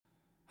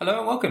Hello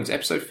and welcome to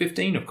episode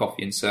 15 of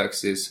Coffee and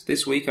Circuses.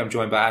 This week I'm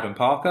joined by Adam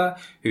Parker,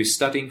 who is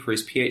studying for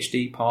his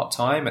PhD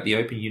part-time at the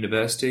Open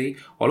University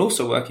while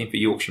also working for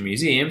Yorkshire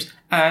Museums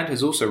and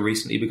has also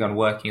recently begun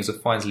working as a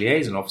Finds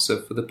Liaison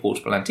Officer for the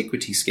Portable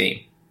Antiquities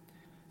Scheme.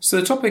 So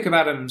the topic of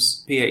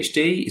Adam's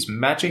PhD is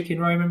magic in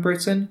Roman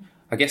Britain.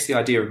 I guess the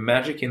idea of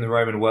magic in the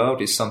Roman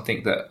world is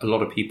something that a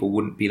lot of people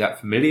wouldn't be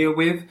that familiar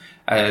with.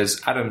 As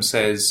Adam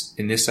says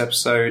in this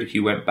episode, if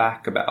you went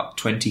back about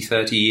 20,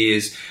 30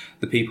 years,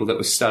 the people that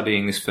were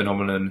studying this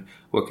phenomenon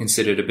were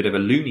considered a bit of a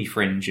loony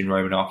fringe in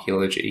Roman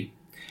archaeology.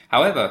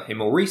 However, in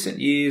more recent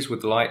years,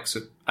 with the likes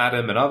of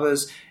Adam and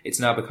others, it's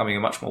now becoming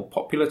a much more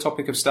popular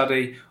topic of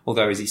study,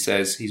 although, as he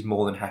says, he's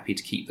more than happy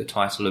to keep the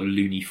title of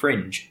loony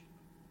fringe.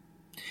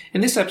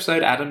 In this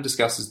episode, Adam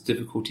discusses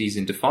difficulties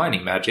in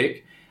defining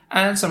magic,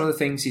 and some of the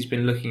things he's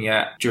been looking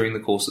at during the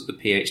course of the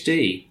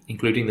PhD,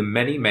 including the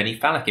many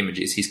phallic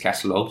images he's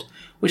catalogued,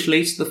 which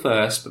leads to the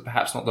first, but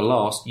perhaps not the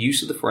last,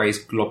 use of the phrase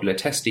globular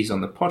testes on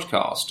the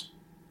podcast.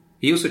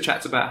 He also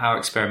chats about how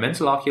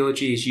experimental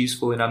archaeology is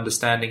useful in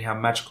understanding how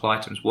magical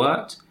items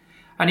worked,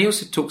 and he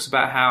also talks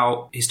about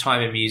how his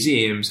time in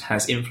museums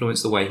has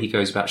influenced the way he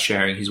goes about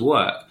sharing his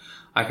work.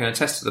 I can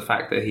attest to the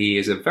fact that he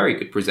is a very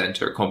good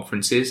presenter at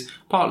conferences,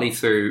 partly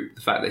through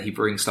the fact that he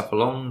brings stuff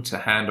along to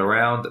hand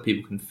around that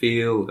people can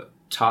feel,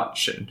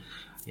 touch, and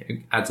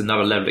adds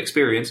another level of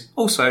experience.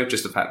 Also,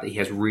 just the fact that he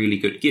has really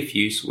good GIF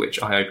use, which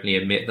I openly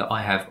admit that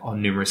I have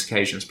on numerous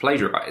occasions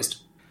plagiarised.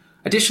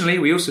 Additionally,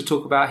 we also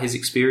talk about his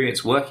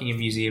experience working in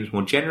museums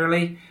more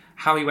generally,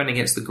 how he went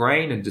against the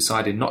grain and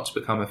decided not to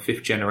become a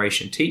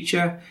fifth-generation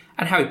teacher,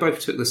 and how we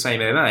both took the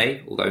same MA,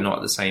 although not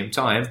at the same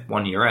time,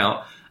 1 year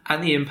out,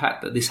 and the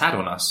impact that this had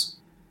on us.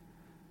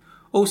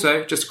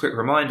 Also, just a quick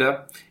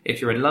reminder,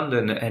 if you're in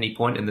London at any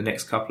point in the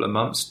next couple of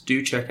months,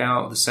 do check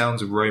out the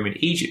Sounds of Roman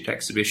Egypt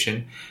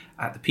exhibition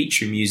at the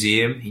Petrie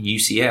Museum in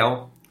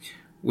UCL,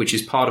 which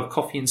is part of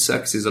Coffee and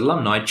Circuses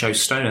alumni Joe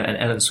Stoner and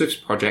Ellen Swift's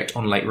project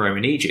on late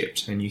Roman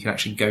Egypt, and you can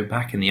actually go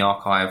back in the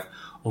archive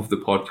of the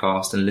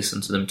podcast and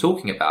listen to them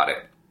talking about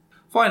it.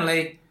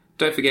 Finally,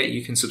 don't forget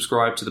you can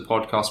subscribe to the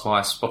podcast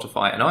via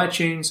Spotify and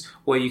iTunes,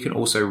 where you can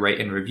also rate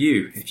and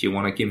review if you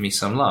want to give me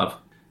some love.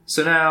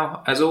 So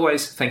now, as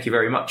always, thank you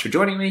very much for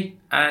joining me,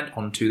 and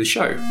on to the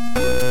show.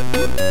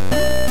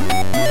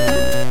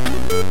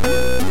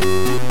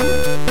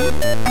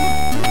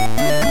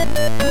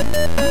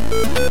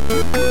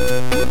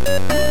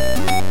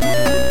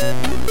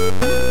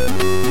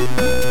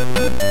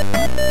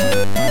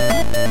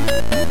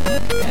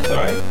 That's all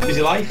right.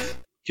 Busy life.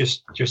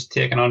 Just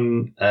taking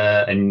on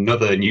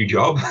another new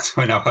job.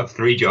 So I now have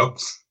 3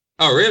 jobs.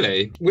 Oh,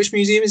 really? Which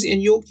museum is it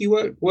in York you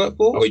work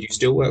for? Or you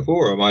still work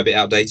for, or am I a bit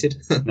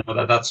outdated?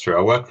 No, that's true.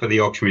 I work for the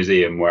Yorkshire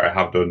Museum, where I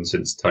have done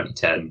since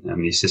 2010.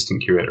 I'm the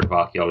assistant curator of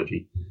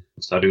archaeology.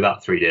 So I do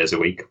that 3 days a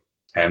week.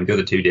 The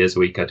other 2 days a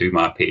week I do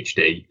my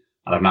PhD.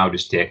 And I've now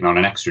just taken on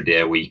an extra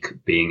day a week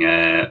being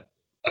a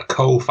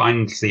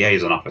co-Finds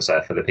Liaison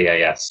Officer for the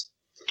PAS.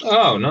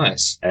 Oh,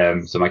 nice.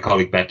 So my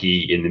colleague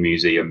Becky in the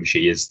museum,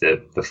 she is the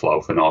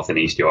flow for North and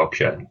East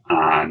Yorkshire.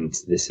 And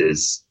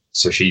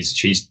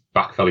she's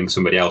backfilling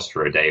somebody else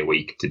for a day a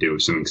week to do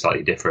something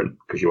slightly different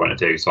because you want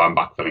to do. So I'm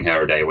backfilling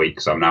her a day a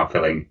week. So I'm now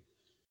trying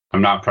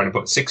to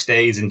put 6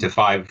 days into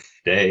 5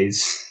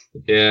 days.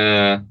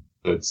 Yeah.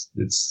 So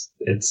it's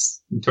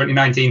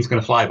 2019 is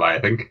going to fly by, I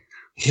think.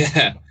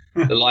 Yeah.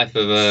 The life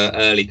of a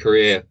early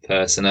career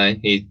person, eh?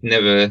 He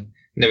never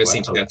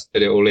seems to be able to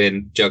fit it all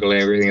in, juggle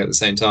everything at the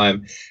same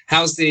time.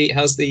 How's the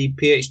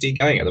PhD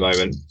going at the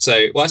moment?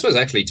 So, well, I suppose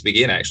actually to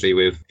begin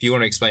with, if you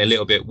want to explain a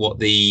little bit what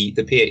the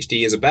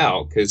PhD is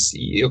about, because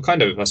you're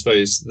kind of, I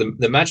suppose,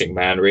 the magic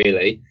man,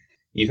 really.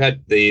 You've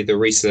had the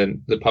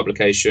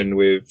publication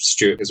with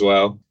Stuart as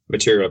well,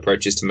 Material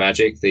Approaches to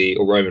Magic,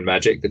 or Roman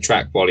Magic, the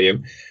track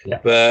volume. Yeah.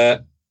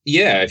 But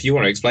yeah, if you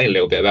want to explain a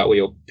little bit about what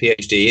your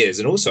PhD is,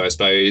 and also, I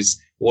suppose,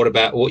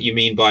 what you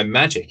mean by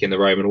magic in the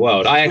Roman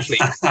world? I actually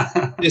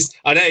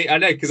I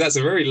know, because that's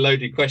a very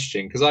loaded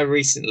question. Because I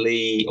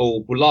recently,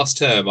 last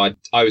term, I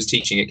was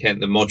teaching at Kent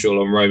the module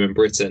on Roman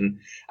Britain,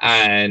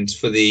 and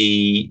for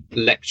the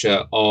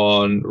lecture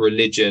on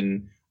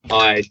religion,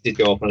 I did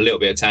go off on a little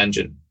bit of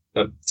tangent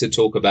to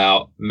talk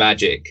about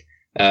magic,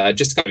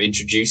 just to kind of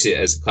introduce it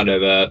as kind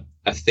of a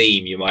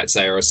theme, you might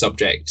say, or a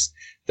subject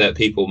that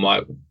people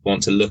might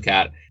want to look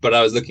at. But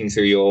I was looking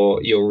through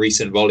your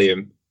recent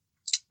volume.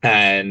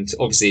 And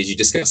obviously, as you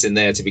discuss in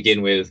there to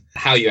begin with,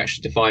 how you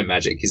actually define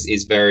magic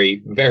is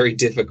very, very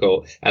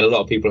difficult. And a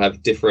lot of people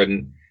have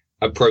different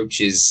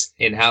approaches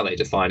in how they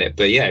define it.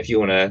 But yeah, if you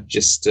want to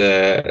just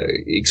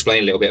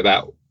explain a little bit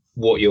about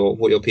what your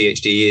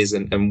PhD is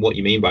and what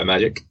you mean by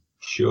magic.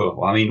 Sure.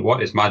 Well, I mean,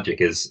 what is magic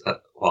is,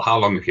 how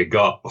long have you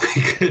got?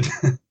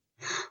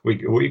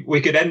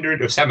 We could enter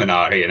into a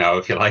seminar,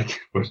 if you like,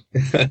 but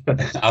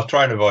I'll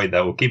try and avoid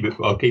that. I'll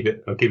keep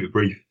it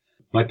brief.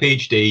 My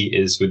PhD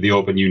is with the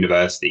Open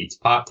University. It's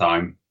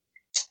part-time.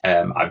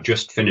 I've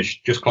just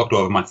clocked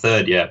over my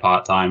 3rd year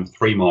part-time,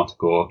 3 more to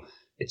go.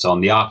 It's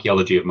on the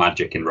archaeology of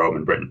magic in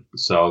Roman Britain.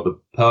 So the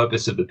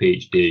purpose of the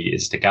PhD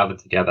is to gather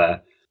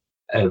together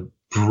a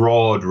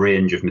broad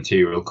range of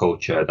material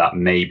culture that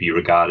may be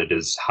regarded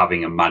as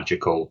having a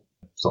magical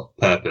sort of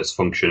purpose,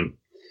 function.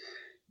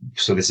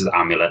 So this is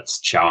amulets,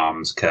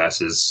 charms,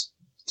 curses,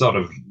 sort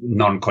of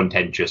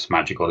non-contentious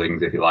magical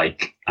things, if you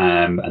like,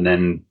 and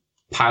then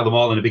pile them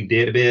all in a big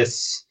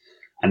database,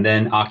 and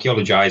then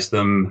archaeologize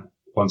them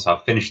once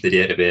I've finished the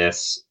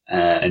database.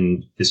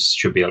 And this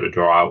should be able to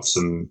draw out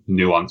some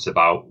nuance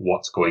about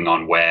what's going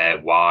on where,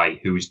 why,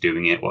 who's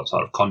doing it, what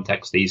sort of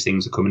context these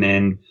things are coming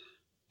in.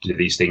 Do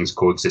these things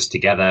coexist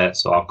together?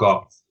 So I've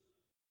got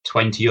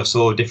 20 or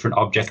so different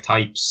object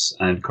types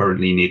and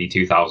currently nearly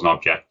 2,000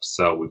 objects.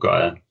 So we've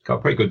got a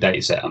pretty good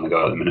data set on the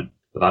go at the minute.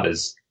 But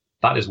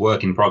that is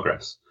work in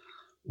progress.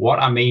 What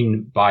I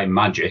mean by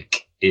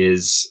magic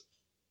is,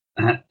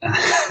 in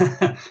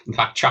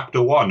fact,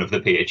 chapter 1 of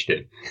the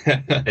PhD.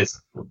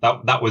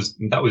 that was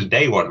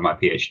day 1 of my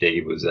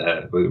PhD. Was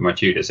my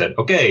tutor said,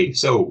 "Okay,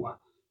 so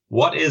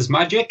what is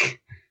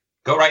magic?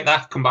 Go write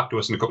that. Come back to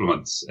us in a couple of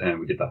months."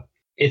 And we did that.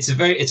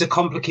 It's a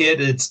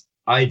complicated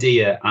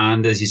idea,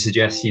 and as you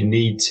suggest, you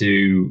need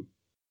to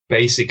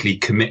basically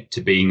commit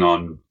to being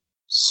on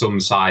some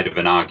side of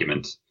an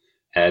argument.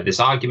 This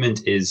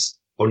argument is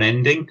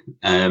unending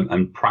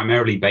and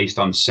primarily based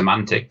on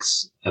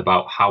semantics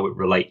about how it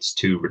relates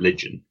to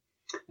religion,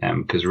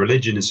 because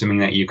religion is something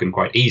that you can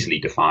quite easily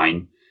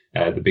define.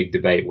 The big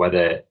debate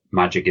whether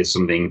magic is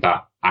something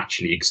that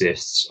actually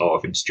exists or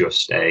if it's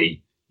just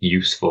a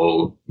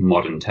useful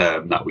modern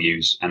term that we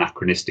use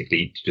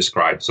anachronistically to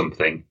describe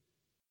something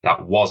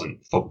that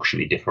wasn't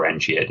functionally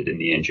differentiated in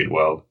the ancient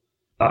world.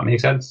 That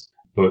makes sense.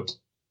 But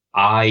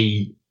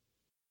if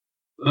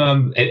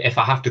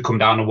I have to come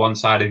down on one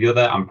side or the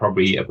other, I'm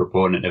probably a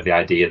proponent of the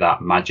idea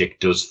that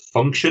magic does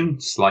function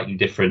slightly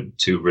different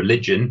to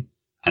religion,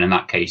 and in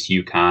that case,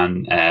 you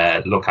can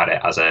look at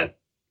it as a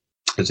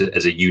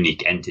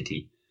unique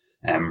entity.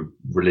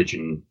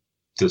 Religion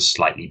does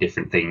slightly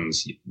different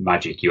things.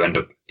 Magic, you end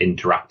up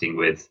interacting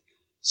with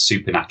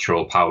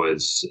supernatural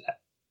powers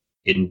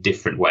in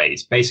different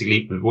ways.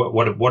 Basically,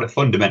 what it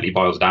fundamentally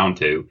boils down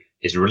to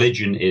is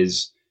religion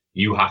is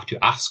you have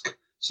to ask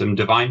some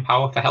divine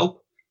power for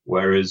help,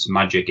 whereas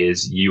magic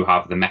is you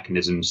have the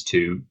mechanisms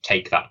to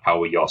take that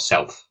power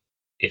yourself.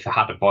 If I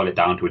had to boil it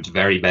down to its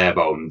very bare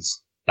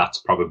bones, that's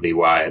probably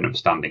why I end up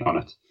standing on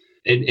it.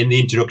 In the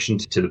introduction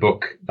to the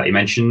book that you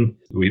mentioned,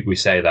 we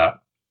say that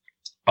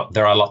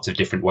there are lots of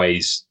different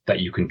ways that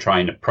you can try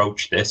and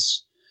approach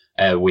this.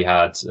 We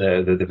had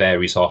the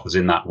various authors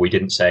in that. We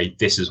didn't say,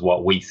 this is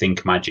what we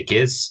think magic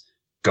is,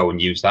 go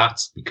and use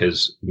that,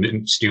 because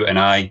Stuart and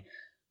I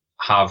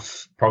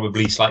have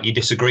probably slightly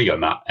disagree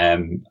on that.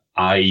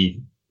 I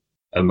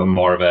am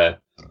more of a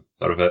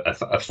sort of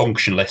a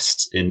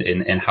functionalist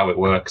in how it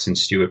works, and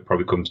Stuart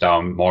probably comes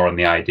down more on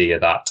the idea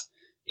that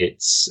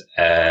it's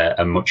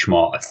a much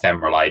more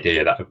ephemeral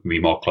idea that would be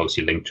more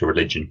closely linked to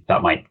religion.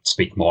 That might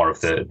speak more of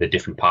the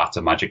different parts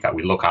of magic that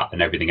we look at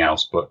and everything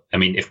else. But I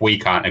mean, if we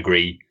can't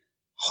agree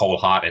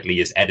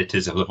wholeheartedly as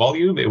editors of the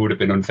volume, it would have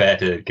been unfair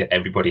to get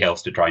everybody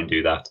else to try and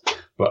do that.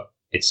 But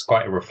it's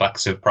quite a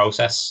reflexive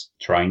process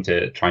trying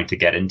to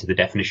get into the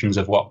definitions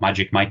of what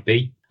magic might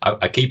be.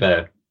 I keep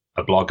a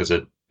blog as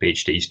a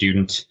PhD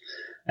student,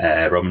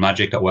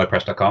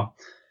 romanmagic.wordpress.com,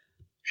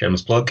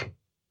 shameless plug,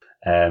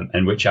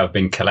 in which I've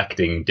been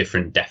collecting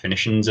different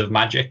definitions of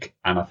magic.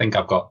 And I think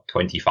I've got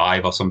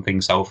 25 or something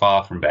so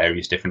far from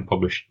various different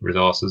published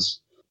resources.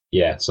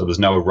 Yeah, so there's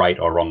no right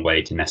or wrong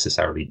way to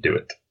necessarily do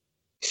it.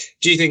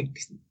 Do you think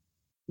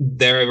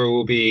there ever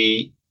will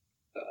be,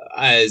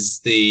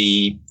 as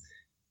the,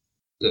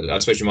 I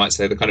suppose you might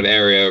say, the kind of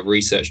area of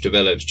research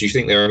develops, do you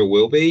think there ever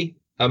will be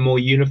a more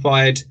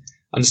unified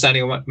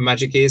understanding of what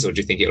magic is, or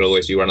do you think it will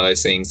always be one of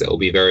those things that will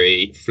be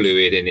very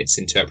fluid in its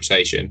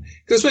interpretation?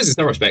 Because I suppose in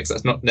some respects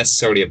that's not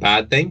necessarily a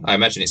bad thing. I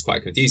imagine it's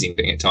quite a confusing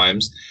thing at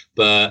times,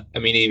 but I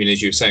mean, even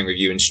as you were saying with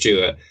you and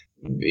Stuart,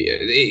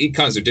 it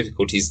kinds of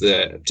difficulties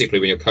that, particularly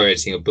when you're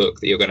co-editing a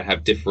book, that you're going to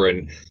have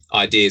different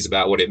ideas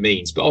about what it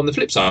means. But on the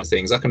flip side of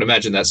things, I can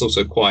imagine that's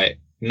also quite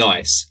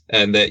nice,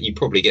 and that you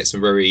probably get some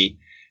very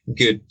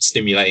good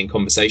stimulating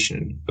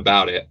conversation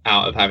about it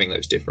out of having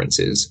those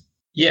differences.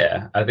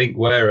 Yeah, I think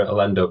where it'll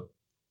end up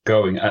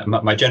going,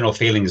 my general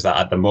feeling is that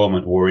at the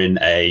moment we're in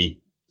a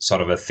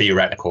sort of a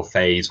theoretical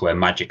phase where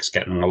magic's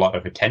getting a lot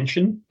of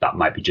attention. That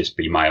might just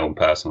be my own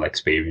personal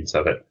experience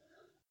of it.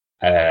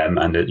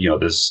 And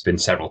there's been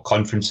several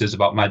conferences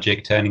about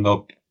magic turning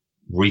up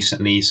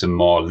recently, some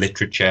more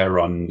literature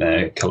on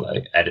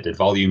edited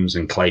volumes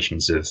and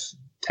collations of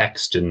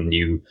text and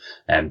new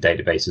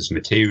databases of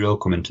material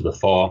coming to the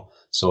fore.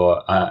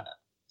 So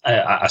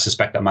I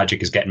suspect that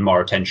magic is getting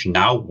more attention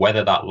now.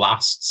 Whether that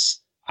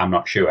lasts, I'm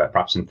not sure.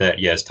 Perhaps in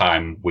 30 years'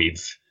 time,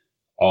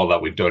 all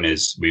that we've done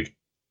is we've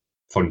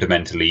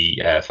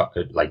fundamentally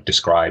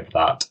described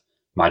that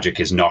magic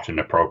is not an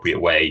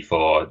appropriate way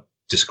for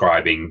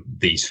describing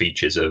these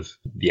features of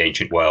the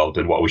ancient world,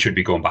 and what we should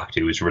be going back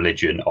to is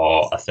religion,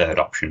 or a third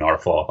option or a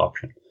fourth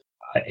option.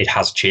 It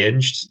has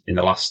changed in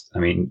the last,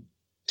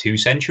 2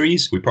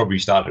 centuries. We probably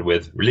started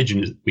with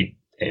religion.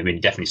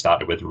 Definitely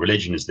started with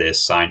religion is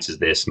this, science is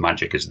this,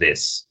 magic is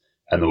this.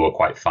 and there were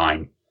quite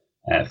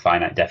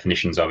finite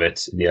definitions of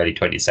it in the early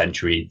 20th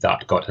century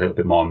that got a little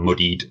bit more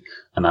muddied,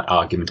 and that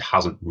argument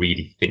hasn't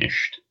really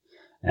finished,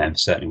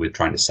 certainly with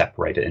trying to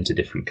separate it into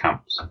different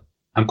camps.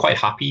 I'm quite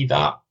happy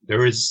that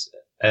there is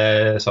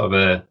sort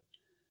of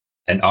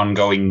an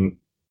ongoing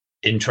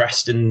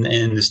interest in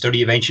the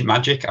study of ancient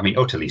magic. I mean,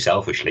 utterly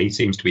selfishly, it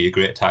seems to be a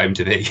great time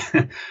to be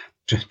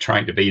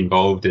trying to be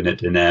involved in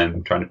it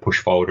and trying to push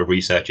forward a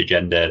research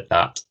agenda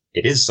that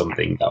it is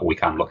something that we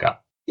can look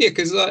at. Yeah,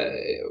 because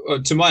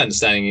to my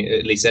understanding,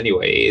 at least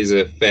anyway, it is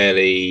a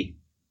fairly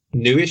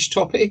newish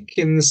topic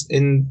in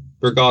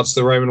regards to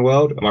the Roman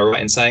world. Am I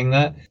right in saying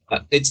that?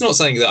 It's not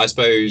something that I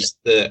suppose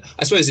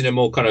in a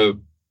more kind of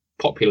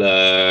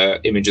popular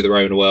image of the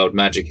Roman world,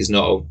 magic is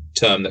not a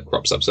term that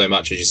crops up so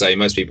much, as you say.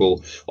 Most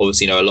people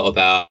obviously know a lot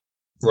about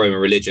Roman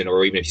religion,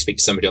 or even if you speak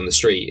to somebody on the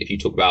street, if you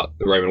talk about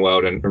the Roman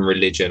world and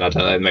religion, I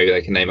don't know, maybe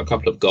they can name a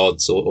couple of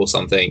gods or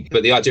something.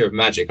 But the idea of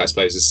magic, I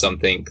suppose, is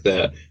something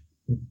that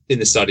in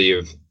the study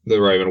of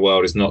the Roman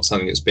world is not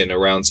something that's been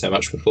around so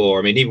much before.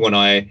 I mean, even when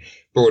I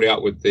brought it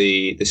up with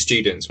the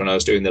students when I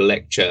was doing the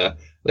lecture,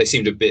 they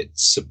seemed a bit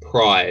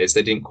surprised.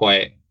 They didn't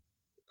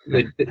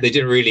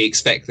really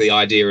expect the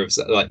idea of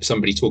like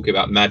somebody talking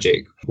about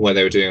magic when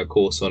they were doing a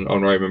course on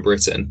Roman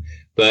Britain.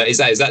 But is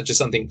that just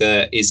something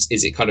that is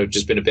it kind of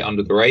just been a bit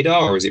under the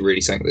radar, or is it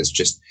really something that's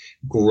just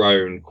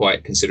grown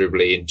quite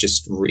considerably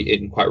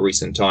in quite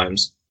recent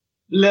times?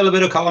 A little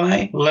bit of column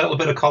A, a little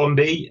bit of column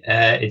B.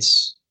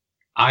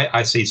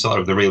 I see sort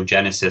of the real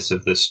genesis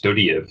of the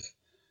study of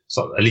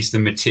sort of, at least the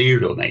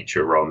material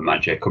nature of Roman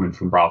magic, coming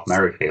from Ralph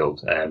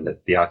Merrifield,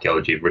 the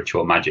Archaeology of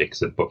Ritual Magic.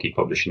 It's a book he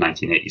published in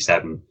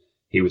 1987.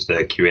 He was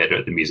the curator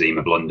at the Museum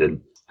of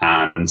London.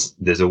 And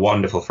there's a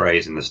wonderful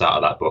phrase in the start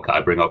of that book that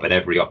I bring up at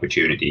every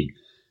opportunity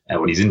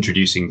when he's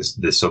introducing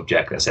the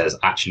subject, that says,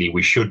 actually,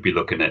 we should be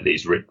looking at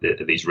these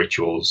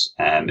rituals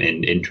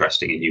in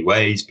interesting and new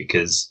ways,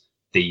 because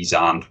these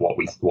aren't what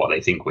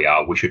they think we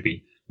are. We should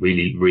be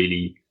really,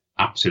 really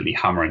absolutely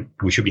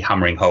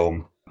hammering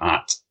home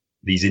at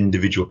these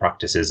individual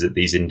practices at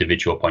these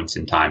individual points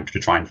in time to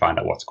try and find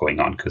out what's going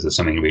on, because there's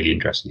something really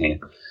interesting here.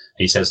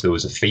 He says there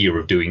was a fear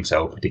of doing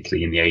so,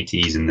 particularly in the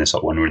 80s, and this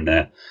when we're in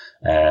the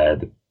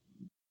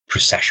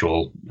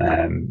processual,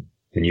 the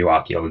new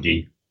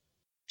archaeology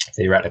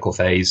theoretical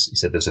phase. He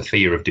said there's a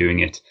fear of doing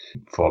it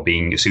for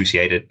being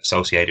associated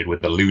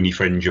with the loony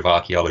fringe of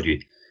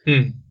archaeology.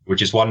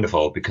 Which is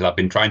wonderful, because I've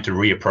been trying to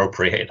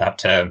reappropriate that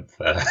term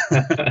for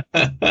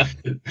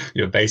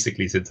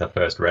basically since I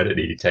first read it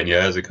nearly 10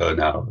 years ago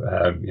now.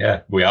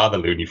 We are the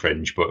loony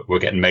fringe, but we're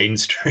getting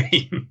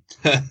mainstream.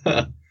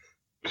 You're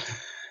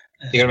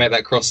going to make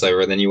that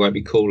crossover and then you won't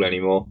be cool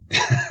anymore.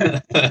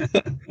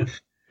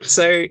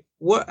 So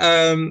what,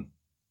 can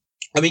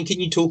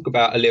you talk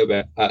about a little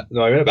bit at the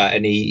moment about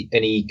any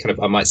kind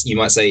of, you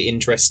might say,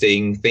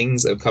 interesting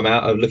things that have come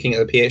out of looking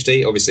at the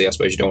PhD? Obviously, I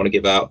suppose you don't want to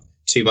give out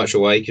too much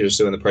away because you're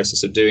still in the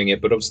process of doing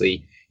it, but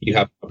obviously you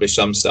have published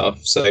some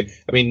stuff. So,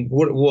 I mean,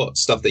 what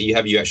stuff that you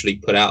actually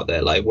put out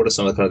there? Like, what are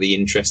some of the kind of the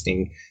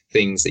interesting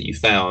things that you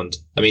found?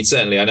 I mean,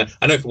 certainly, I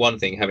know for one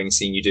thing, having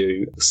seen you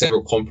do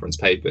several conference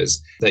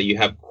papers, that you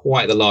have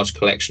quite the large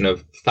collection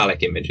of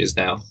phallic images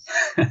now.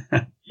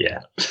 Yeah.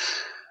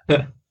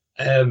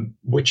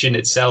 Which in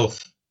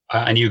itself,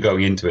 I knew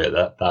going into it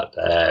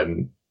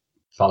that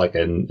phallic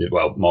and,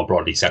 well, more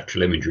broadly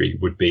sexual imagery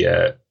would be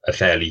a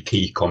fairly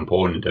key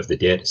component of the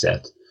data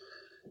set.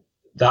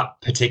 That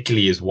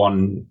particularly is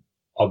one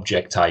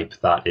object type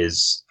that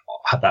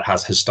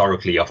has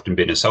historically often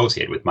been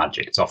associated with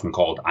magic. It's often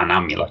called an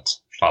amulet.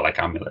 Phallic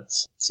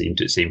amulets seem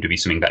to be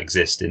something that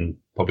exists in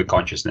public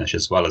consciousness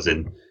as well as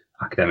in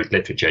academic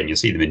literature, and you'll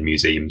see them in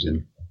museums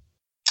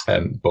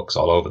and books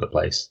all over the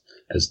place,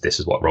 as this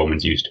is what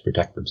Romans used to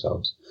protect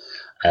themselves.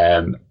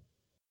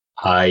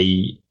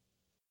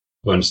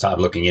 When I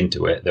started looking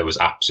into it, there was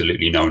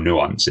absolutely no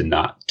nuance in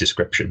that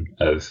description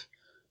of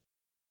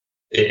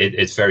it.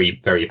 It's very,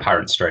 very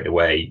apparent straight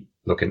away,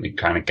 looking at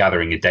kind of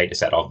gathering a data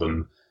set of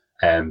them,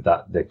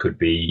 that there could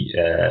be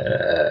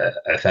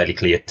a fairly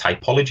clear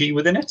typology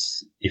within it.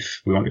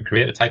 If we want to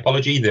create a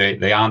typology,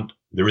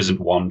 there isn't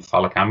one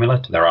phallic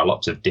amulet. There are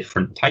lots of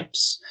different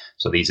types.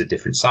 So these are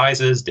different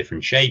sizes,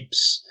 different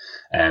shapes.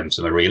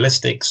 Some are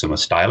realistic, some are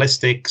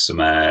stylistic,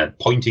 some are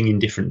pointing in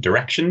different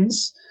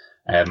directions.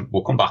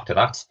 We'll come back to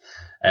that.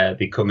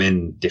 They come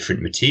in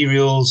different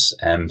materials.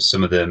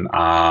 Some of them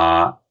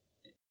are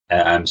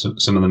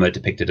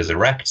depicted as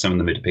erect. Some of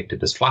them are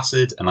depicted as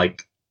flaccid. And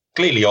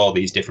clearly, all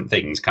these different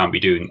things can't be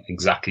doing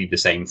exactly the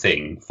same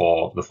thing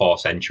for the 4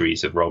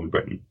 centuries of Roman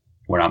Britain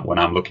when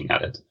I'm looking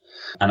at it.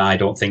 And I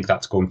don't think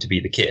that's going to be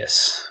the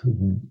case.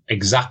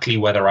 Exactly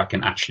whether I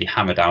can actually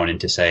hammer down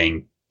into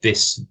saying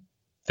this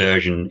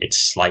version, it's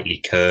slightly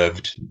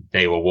curved,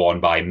 they were worn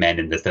by men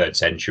in the 3rd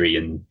century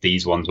and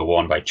these ones were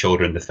worn by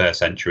children in the 1st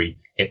century,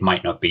 it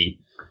might not be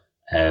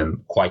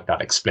quite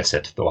that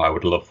explicit, though I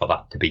would love for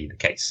that to be the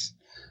case.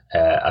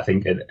 I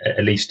think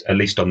at least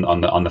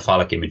on the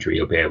phallic imagery,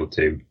 you'll be able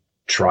to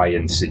try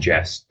and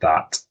suggest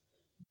that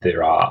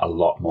there are a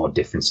lot more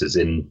differences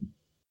in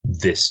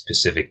this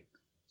specific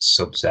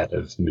subset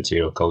of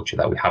material culture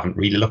that we haven't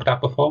really looked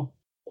at before.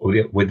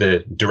 With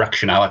the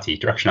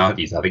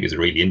directionalities, I think, is a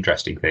really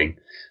interesting thing.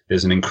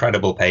 There's an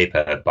incredible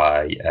paper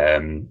by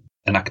an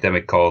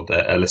academic called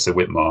Alyssa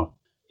Whitmore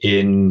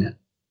in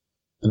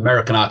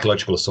American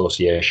Archaeological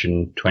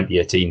Association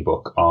 2018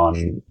 book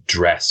on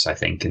dress, I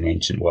think, in the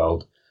ancient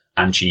world.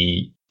 And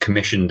she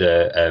commissioned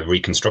a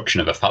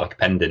reconstruction of a phallic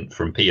pendant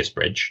from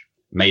Piercebridge,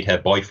 made her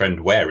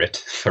boyfriend wear it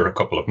for a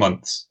couple of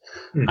months,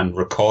 and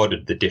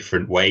recorded the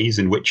different ways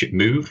in which it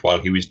moved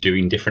while he was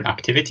doing different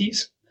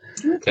activities.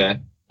 Okay.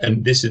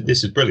 And this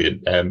is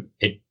brilliant.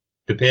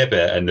 The paper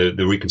and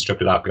the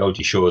reconstructed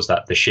archaeology shows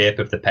that the shape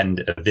of the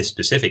pendant of this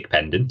specific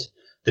pendant,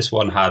 this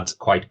one had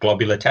quite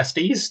globular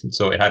testes,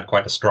 so it had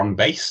quite a strong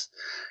base.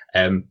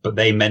 But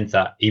they meant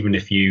that even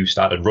if you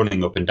started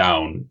running up and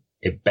down,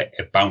 it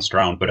bounced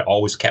around, but it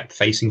always kept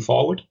facing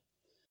forward.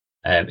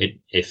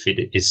 If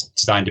it is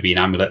designed to be an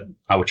amulet,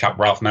 our chap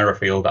Ralph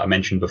Merrifield that I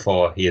mentioned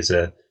before, he has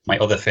my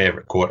other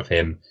favourite quote of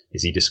him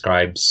is he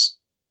describes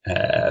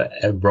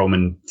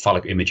Roman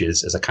phallic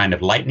images as a kind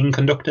of lightning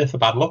conductor for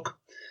bad luck.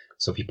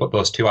 So if you put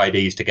those two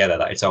ideas together,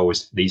 that it's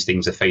always these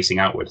things are facing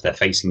outwards, they're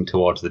facing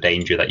towards the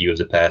danger that you as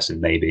a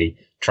person may be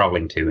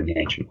travelling to in the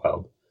ancient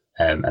world.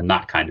 And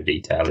that kind of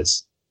detail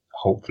is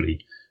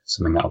hopefully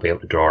something that I'll be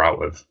able to draw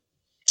out of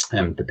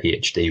the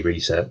PhD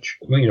research.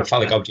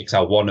 Phallic objects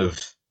are one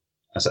of,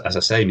 as I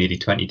say, nearly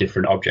 20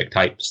 different object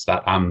types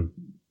that I'm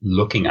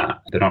looking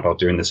at. They're not all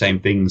doing the same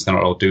things. They're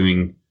not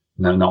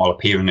all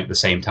appearing at the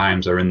same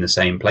times or in the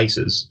same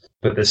places.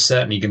 But there's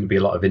certainly going to be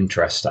a lot of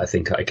interest, I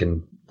think, that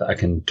I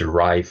can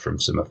derive from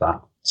some of that.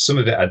 Some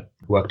of it I'd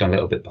worked on a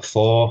little bit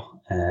before.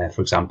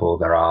 For example,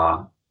 there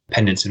are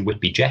pendants in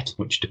Whitby jet,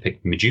 which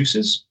depict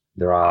Medusas.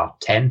 There are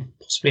 10,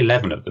 possibly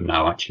 11 of them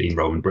now, actually, in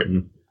Roman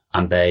Britain.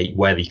 And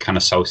where they can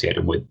associate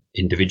them with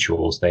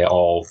individuals, they are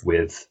all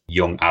with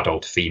young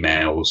adult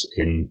females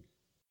in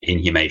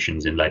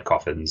inhumations in lead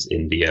coffins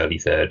in the early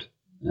third,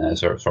 from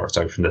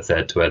the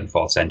 3rd to early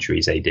 4th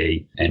centuries AD,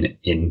 and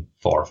in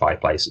 4 or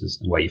 5 places.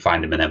 And where you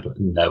find them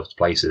in those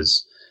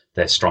places,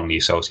 they're strongly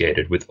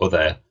associated with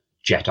other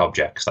jet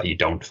objects that you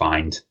don't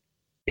find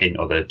in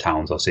other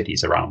towns or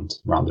cities around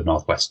the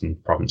northwestern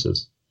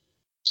provinces.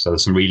 So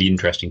there's some really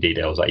interesting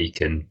details that you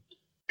can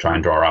try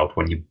and draw out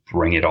when you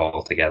bring it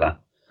all together.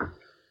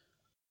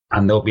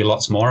 And there'll be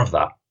lots more of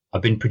that.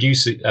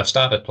 I've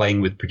started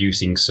playing with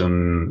producing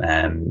some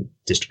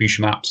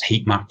distribution maps,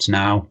 heat maps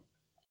now.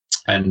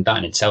 And that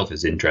in itself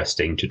is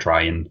interesting to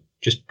try and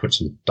just put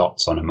some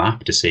dots on a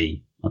map to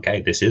see,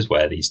 okay, this is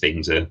where these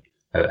things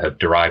have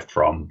derived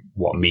from.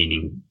 What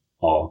meaning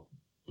or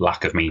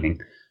lack of meaning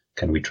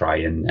can we try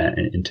and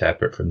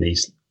interpret from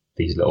these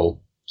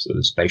little sort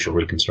of spatial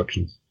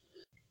reconstructions?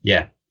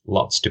 Yeah,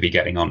 lots to be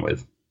getting on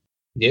with.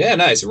 Yeah,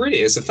 no,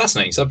 it's a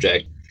fascinating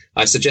subject.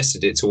 I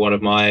suggested it to one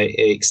of my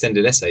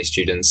extended essay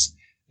students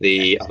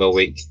the other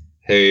week,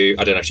 who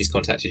I don't know if she's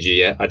contacted you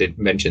yet. I did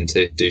mention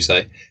to do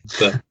so,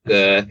 but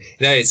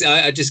it's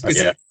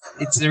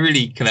a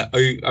really kind of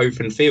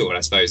open field,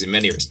 I suppose, in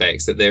many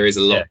respects. That there is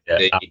a lot,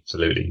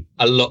 absolutely,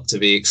 a lot to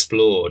be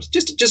explored.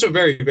 Just a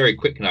very, very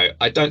quick note.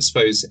 I don't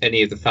suppose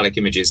any of the phallic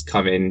images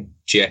come in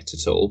jet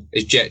at all.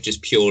 Is jet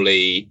just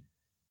purely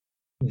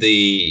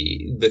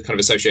the kind of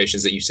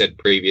associations that you said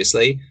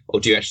previously, or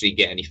do you actually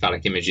get any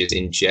phallic images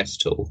in jet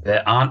at all?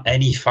 There aren't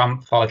any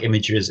phallic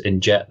images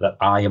in jet that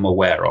I am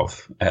aware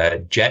of.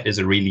 Jet is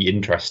a really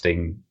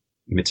interesting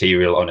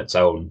material on its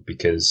own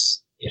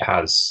because it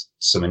has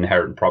some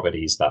inherent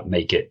properties that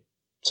make it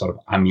sort of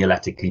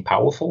amuletically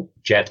powerful.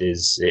 Jet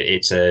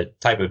it's a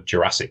type of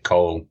Jurassic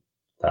coal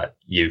that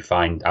you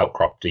find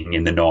outcropping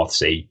in the North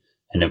Sea,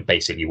 and it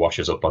basically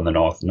washes up on the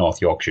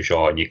North Yorkshire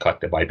shore, and you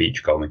collect it by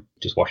beachcombing.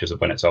 It just washes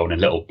up on its own in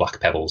little black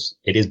pebbles.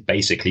 It is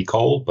basically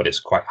coal, but it's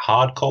quite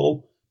hard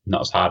coal. Not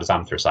as hard as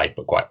anthracite,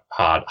 but quite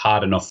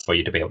hard enough for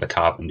you to be able to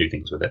carve and do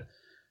things with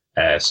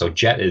it. So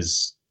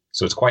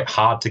it's quite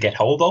hard to get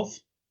hold of.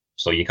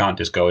 So you can't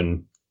just go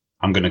and,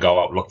 I'm going to go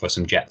out look for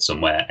some jet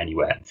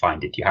anywhere and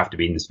find it. You have to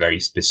be in this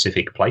very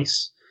specific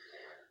place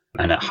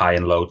and at high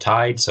and low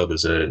tide. So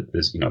there's a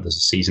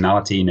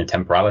seasonality and a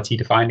temporality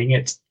to finding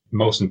it.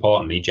 Most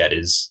importantly, jet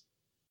is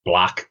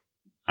black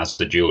as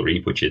the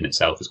jewellery, which in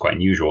itself is quite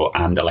unusual,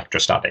 and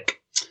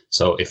electrostatic.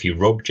 So if you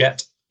rub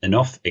jet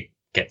enough, it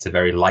gets a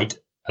very light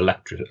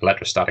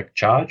electrostatic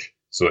charge.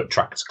 So it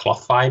attracts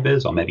cloth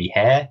fibres or maybe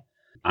hair.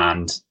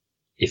 And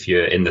if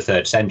you're in the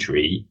 3rd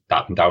century,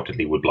 that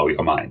undoubtedly would blow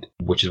your mind,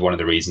 which is one of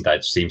the reasons that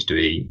it seems to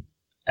be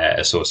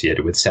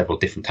associated with several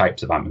different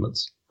types of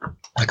amulets.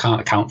 I can't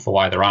account for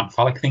why there aren't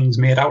phallic things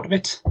made out of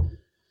it.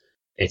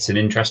 It's an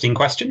interesting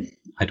question.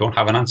 I don't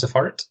have an answer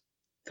for it.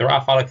 There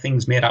are phallic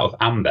things made out of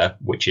amber,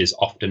 which is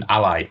often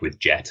allied with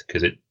jet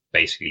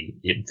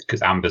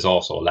because amber is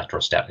also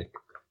electrostatic.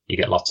 You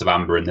get lots of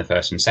amber in the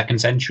 1st and 2nd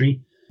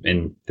century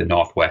in the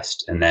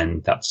northwest, and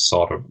then that's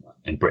sort of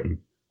in Britain.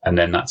 And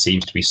then that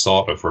seems to be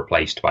sort of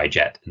replaced by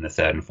jet in the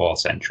 3rd and 4th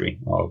century,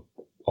 or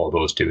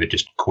those two are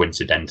just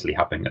coincidentally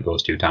happening at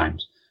those two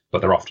times.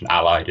 But they're often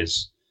allied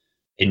as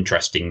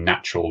interesting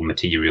natural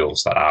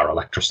materials that are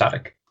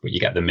electrostatic, but you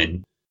get them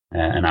in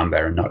an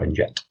amber and not in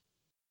jet.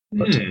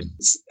 But,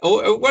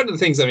 one of the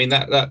things, I mean,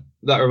 that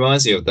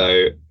reminds me of,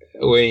 though,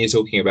 when you're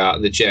talking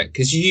about the jet,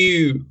 because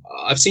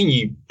I've seen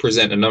you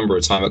present a number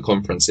of times at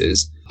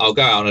conferences. I'll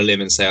go out on a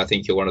limb and say I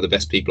think you're one of the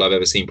best people I've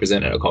ever seen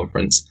present at a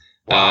conference.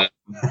 Wow.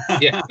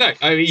 Yeah, no,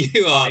 I mean,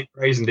 you are. High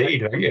praise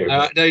indeed, thank you.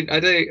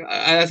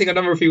 I think a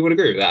number of people would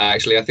agree with that,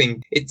 actually. I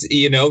think it's,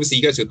 obviously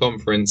you go to a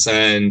conference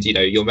and,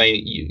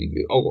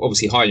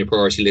 obviously high on your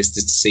priority list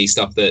is to see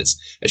stuff that's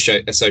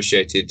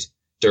associated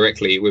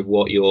directly with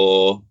what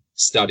you're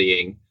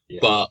studying. Yeah.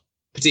 But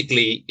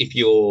particularly if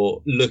you're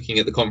looking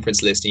at the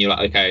conference list and you're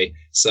like, okay,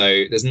 so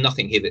there's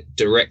nothing here that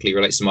directly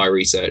relates to my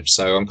research,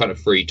 so I'm kind of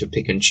free to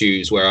pick and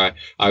choose where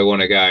I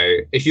want to go.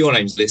 If your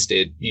name's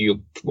listed, you're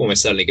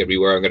almost certainly going to be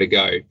where I'm going to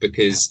go,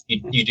 because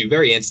you do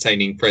very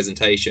entertaining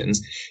presentations.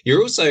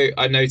 You're also,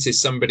 I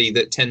noticed, somebody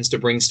that tends to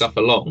bring stuff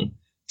along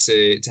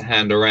to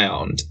hand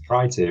around.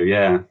 Try to,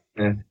 yeah.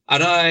 And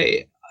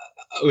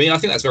I mean, I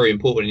think that's very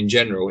important in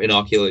general in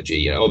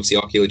archaeology. Obviously,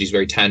 archaeology is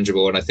very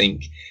tangible, and I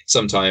think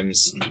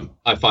sometimes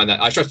I find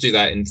that I try to do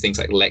that in things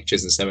like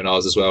lectures and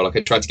seminars as well. Like,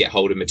 I try to get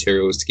hold of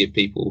materials to give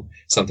people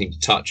something to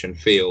touch and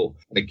feel,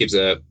 and it gives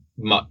a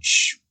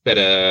much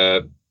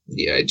better.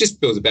 It just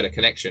builds a better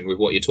connection with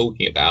what you're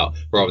talking about,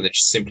 rather than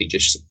simply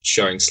just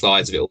showing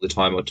slides of it all the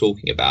time or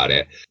talking about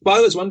it. But I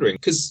was wondering,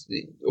 because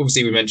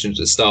obviously we mentioned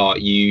at the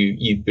start,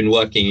 you've been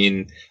working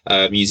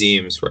in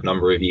museums for a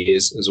number of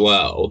years as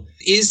well.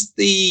 Is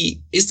the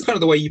kind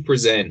of the way you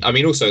present? I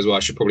mean, also as well,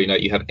 I should probably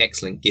note you have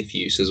excellent GIF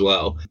use as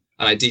well.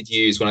 And I did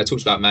use, when I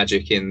talked about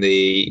magic in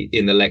the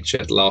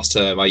lecture last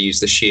term, I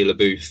used the Sheila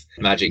Booth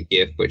magic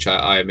GIF, which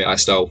I admit I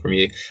stole from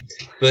you.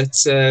 But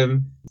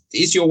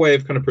is your way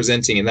of kind of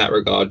presenting in that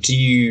regard, do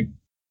you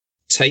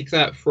take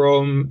that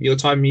from your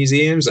time in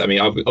museums? I mean,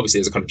 obviously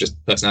there's a kind of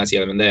just personality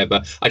element there,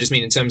 but I just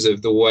mean in terms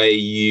of the way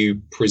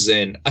you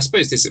present. I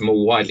suppose this is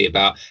more widely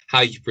about how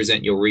you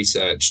present your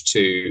research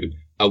to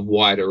a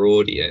wider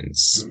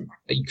audience,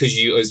 because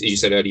you, as you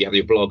said earlier, you have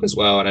your blog as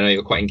well, and I know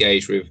you're quite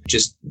engaged with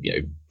just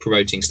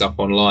promoting stuff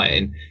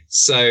online.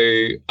 So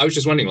I was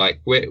just wondering, like,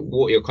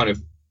 what your kind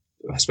of,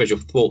 I suppose, your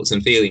thoughts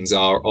and feelings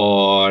are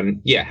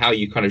on how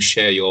you kind of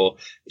share your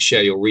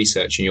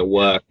research and your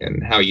work,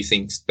 and how you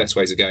think best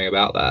ways of going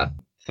about that.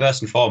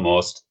 First and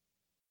foremost,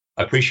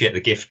 I appreciate the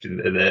gift.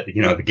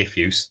 The GIF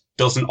use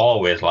doesn't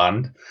always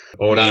land.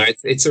 No,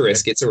 it's a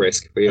risk. It's a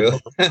risk for you.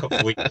 A couple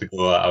of weeks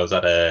ago, I was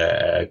at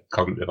a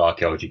cognitive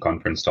archaeology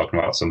conference talking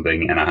about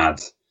something, and I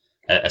had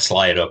a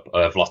slide up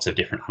of lots of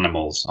different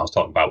animals. I was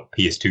talking about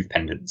pierced tooth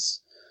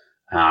pendants,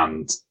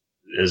 and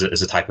as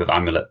a type of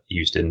amulet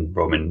used in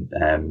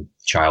Roman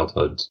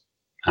childhood,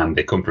 and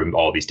they come from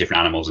all these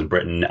different animals in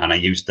Britain. And I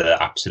used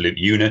the absolute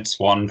units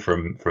one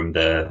from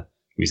the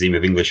Museum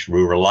of English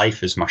Rural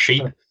Life as my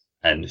sheep,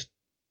 and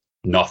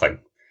nothing.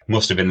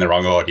 Must have been the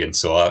wrong audience,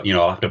 so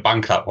I'll have to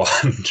bank that one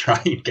and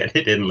try and get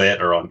it in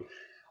later on.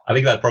 I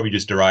think that probably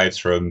just derives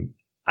from,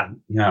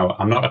 I'm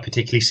not a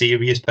particularly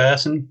serious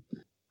person.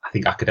 I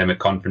think academic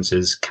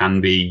conferences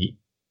can be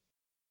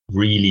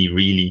really,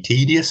 really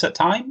tedious at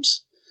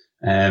times.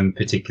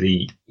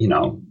 Particularly,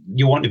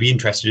 you want to be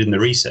interested in the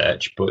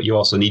research, but you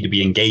also need to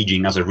be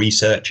engaging as a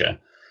researcher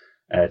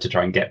to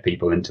try and get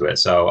people into it.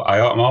 So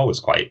I'm always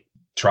quite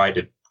try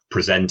to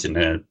present in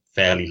a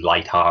fairly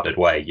light-hearted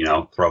way,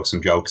 throw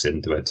some jokes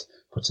into it,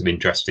 put some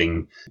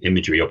interesting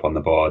imagery up on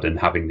the board, and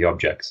having the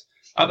objects.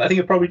 I think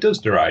it probably does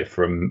derive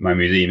from my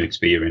museum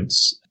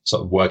experience,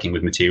 sort of working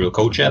with material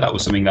culture. That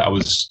was something that I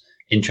was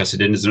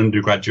interested in as an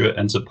undergraduate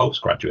and as a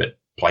postgraduate,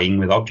 playing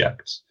with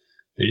objects.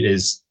 It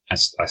is,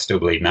 I still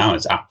believe now,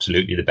 it's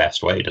absolutely the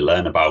best way to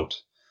learn about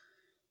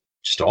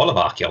just all of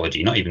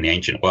archaeology, not even the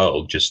ancient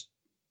world, just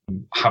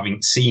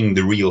seeing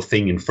the real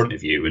thing in front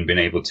of you and being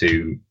able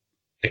to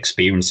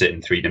experience it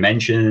in 3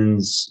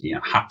 dimensions,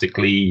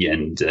 haptically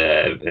and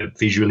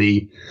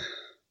visually,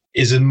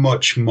 is a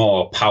much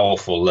more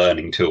powerful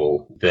learning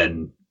tool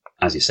than,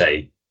 as you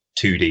say,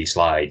 2D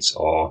slides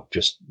or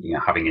just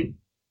having it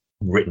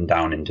written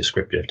down in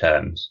descriptive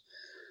terms.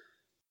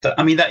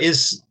 That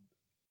is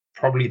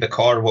probably the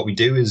core of what we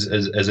do as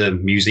a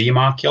museum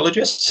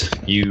archaeologist.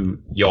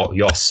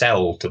 Your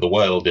sell to the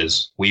world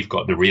is, we've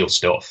got the real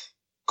stuff.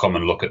 Come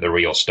and look at the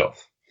real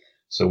stuff.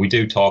 So we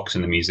do talks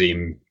in the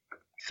museum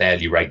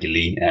fairly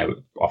regularly,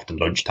 often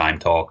lunchtime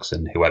talks,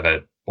 and whoever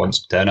wants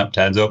to turn up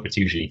turns up. It's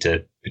usually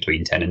to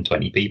between 10 and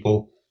 20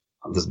 people.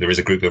 There is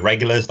a group of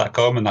regulars that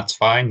come, and that's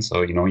fine.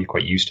 So you're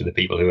quite used to the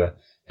people who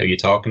you're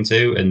talking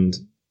to, and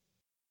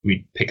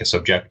we pick a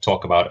subject,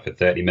 talk about it for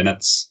 30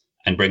 minutes,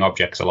 and bring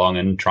objects along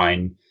and try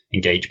and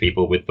engage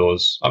people with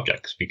those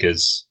objects.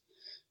 Because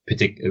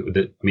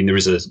there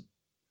is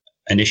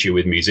an issue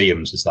with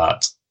museums, is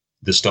that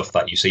the stuff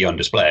that you see on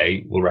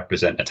display will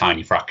represent a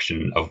tiny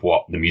fraction of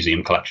what the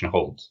museum collection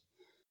holds.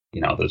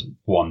 There's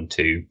 1%,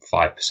 2%,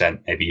 5%,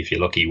 maybe if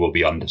you're lucky, will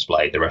be on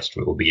display. The rest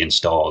of it will be in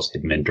stores,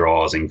 hidden in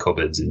drawers, in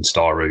cupboards, in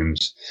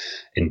storerooms,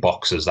 in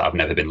boxes that have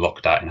never been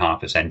looked at in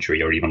half a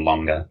century or even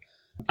longer.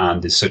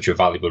 And it's such a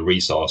valuable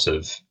resource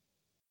that's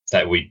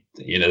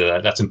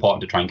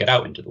important to try and get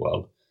out into the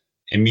world.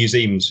 In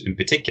museums in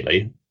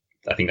particular,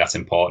 I think that's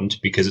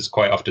important because it's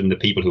quite often the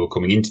people who are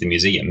coming into the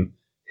museum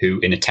who,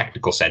 in a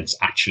technical sense,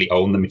 actually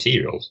own the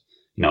materials.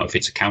 You know, if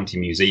it's a county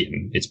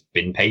museum, it's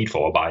been paid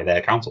for by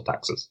their council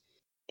taxes.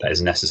 That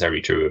is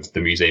necessarily true of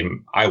the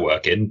museum I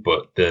work in,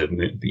 but the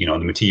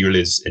material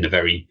is in a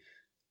very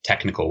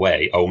technical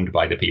way owned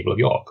by the people of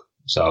York.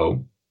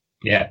 So,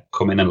 yeah,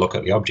 come in and look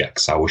at the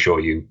objects. I will show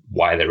you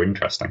why they're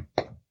interesting.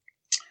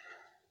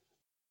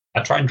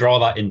 I try and draw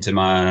that into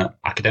my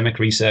academic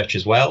research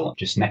as well.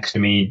 Just next to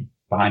me,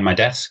 behind my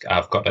desk,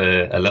 I've got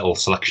a little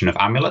selection of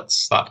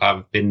amulets that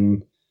I've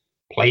been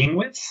playing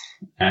with.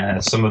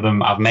 Some of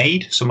them I've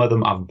made, some of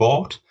them I've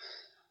bought.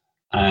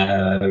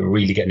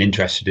 Really getting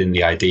interested in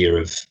the idea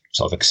of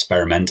sort of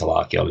experimental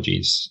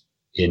archaeologies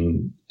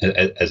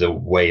as a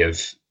way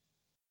of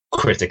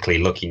critically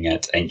looking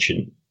at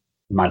ancient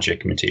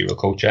magic material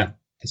culture.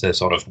 As a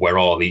sort of where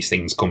all these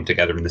things come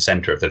together in the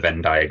center of the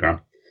Venn diagram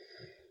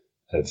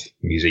of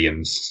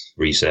museums,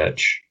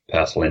 research,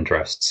 personal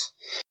interests.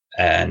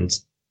 And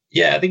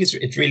yeah, I think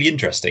it's really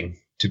interesting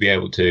to be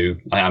able to,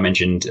 I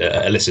mentioned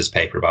Alyssa's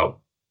paper about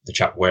the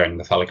chap wearing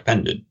the phallic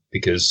pendant,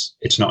 because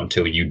it's not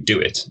until you do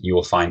it, you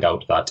will find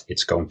out that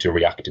it's going to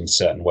react in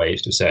certain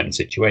ways to certain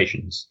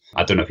situations.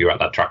 I don't know if you were at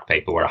that track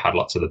paper where I had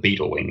lots of the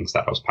beetle wings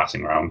that I was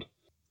passing around.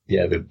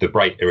 Yeah, the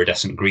bright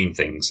iridescent green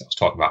things. I was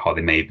talking about how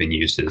they may have been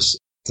used as,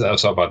 I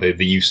was talking about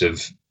the use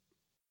of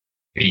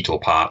beetle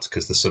parts,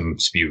 because there's some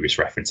spurious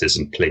references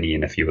in Pliny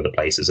and a few other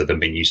places of them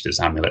being used as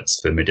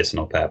amulets for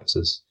medicinal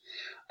purposes.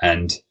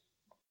 And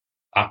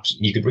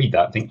you could read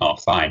that and think, oh,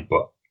 fine,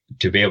 but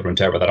to be able to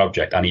interpret that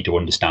object, I need to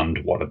understand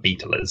what a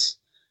beetle is.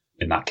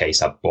 In that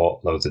case, I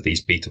bought loads of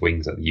these beetle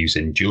wings that they use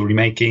in jewelry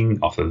making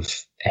off of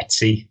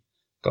Etsy.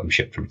 Got them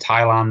shipped from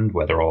Thailand,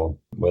 where they're all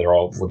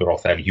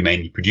fairly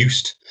humanely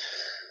produced,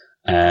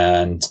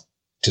 and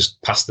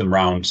just passed them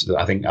around.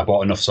 I think I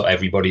bought enough so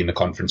everybody in the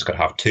conference could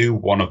have two.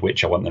 One of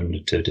which I want them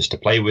to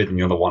play with, and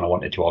the other one I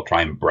wanted to all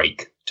try and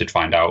break to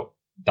find out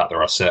that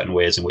there are certain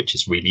ways in which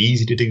it's really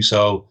easy to do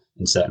so,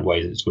 and certain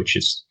ways in which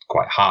it's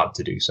quite hard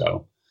to do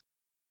so.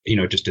 You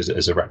know, just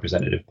as a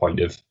representative point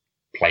of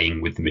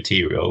playing with the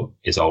material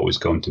is always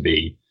going to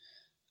be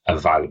a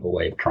valuable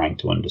way of trying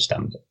to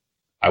understand it.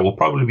 I will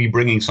probably be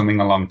bringing something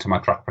along to my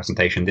track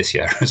presentation this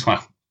year as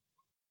well.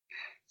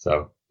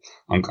 So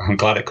I'm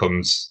glad it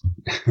comes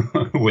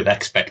with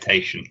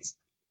expectations.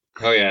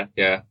 Oh yeah,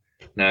 yeah.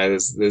 No,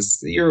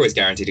 there's you're always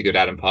guaranteed a good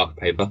Adam Parker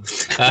paper.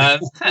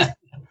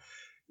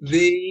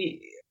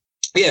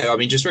 Yeah, I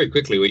mean, just very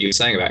quickly, what you were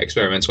saying about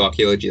experimental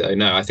archaeology, though.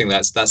 No, I think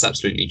that's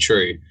absolutely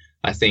true.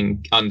 I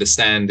think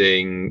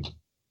understanding,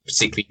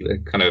 particularly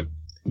the kind of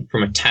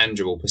from a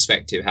tangible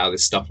perspective, how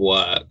this stuff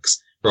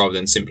works, rather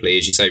than simply,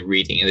 as you say,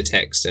 reading in the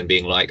text and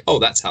being like, oh,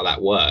 that's how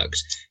that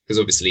worked. Because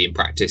obviously in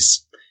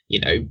practice, you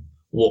know,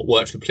 what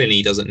worked for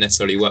Pliny doesn't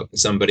necessarily work for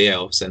somebody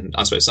else. And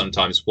I suppose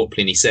sometimes what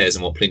Pliny says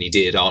and what Pliny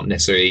did aren't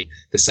necessarily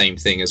the same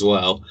thing as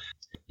well.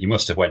 You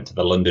must have went to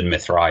the London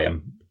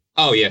Mithraeum.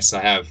 Oh, yes,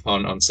 I have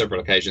on several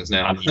occasions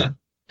now.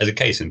 As a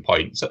case in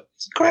point, so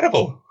it's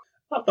incredible.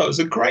 I thought it was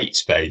a great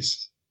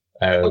space.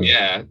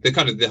 Yeah,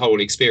 the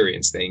whole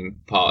experience thing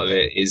part of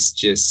it is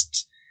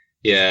just,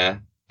 yeah,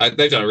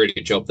 they've done a really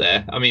good job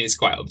there. I mean, it's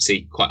quite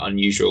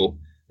unusual,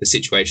 the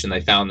situation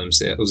they found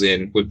themselves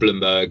in, with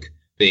Bloomberg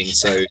being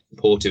so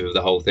supportive of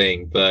the whole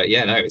thing. But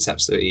yeah, no,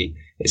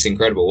 it's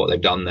incredible what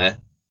they've done there.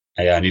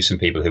 Yeah, I knew some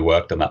people who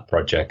worked on that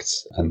project,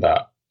 and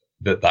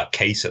that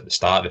case at the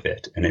start of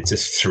it, and it's a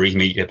 3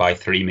 meter by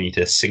 3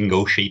 meter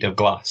single sheet of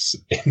glass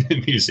in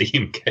the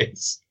museum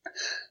case.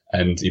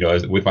 And, you know,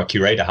 with my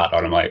curator hat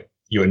on, I'm like,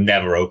 you are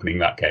never opening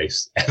that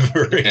case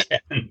ever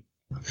again.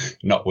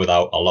 Not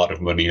without a lot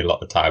of money, a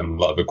lot of time, a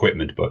lot of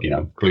equipment, but, you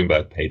know,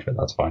 Bloomberg paid for it,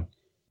 that's fine.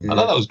 Yeah. I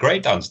thought that was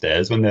great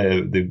downstairs when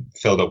they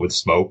filled up with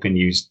smoke and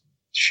used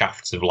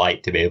shafts of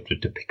light to be able to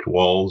depict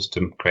walls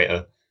to create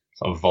a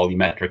sort of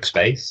volumetric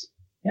space.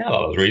 Yeah, that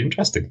was really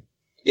interesting.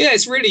 Yeah,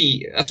 it's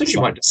really, I thought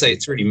you might say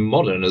it's really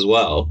modern as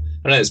well.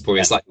 I know it's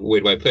probably it's like a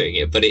weird way of putting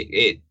it, but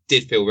it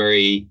did feel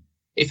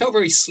it felt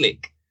very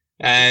slick.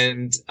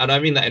 And I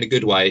mean that in a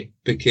good way,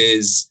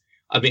 because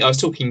I mean, I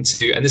was talking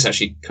to, and this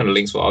actually kind of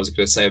links what I was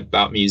going to say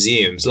about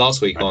museums.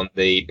 Last week on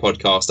the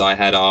podcast, I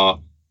had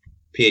our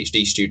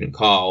PhD student,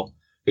 Carl,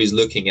 who's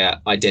looking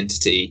at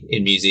identity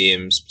in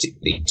museums,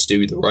 particularly to do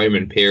with the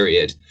Roman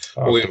period.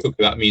 Okay. We were talking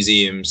about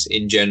museums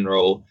in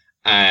general.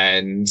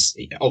 And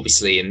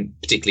obviously, and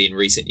particularly in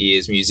recent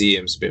years,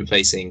 museums have been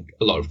facing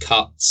a lot of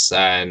cuts.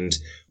 And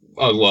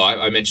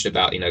I mentioned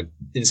about, you know,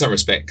 in some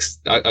respects,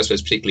 I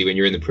suppose particularly when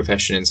you're in the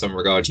profession, in some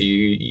regard,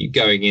 you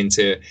going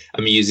into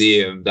a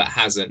museum that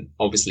hasn't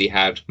obviously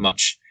had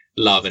much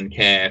love and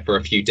care for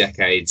a few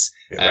decades.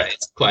 Right.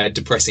 It's quite a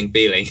depressing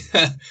feeling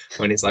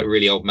when it's like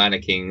really old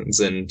mannequins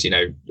and, you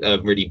know, a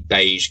really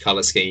beige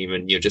color scheme,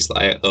 and you're just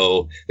like,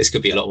 oh, this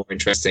could be a lot more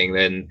interesting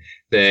than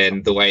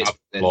the way it's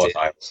presented.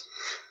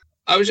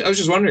 I was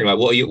just wondering, like,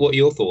 what are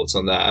your thoughts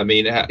on that? I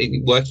mean,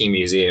 working in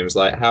museums,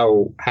 like,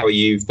 how are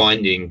you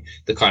finding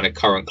the kind of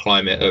current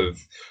climate of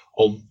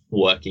of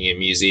working in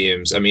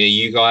museums. I mean, are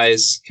you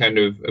guys kind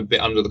of a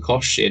bit under the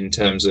cosh in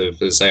terms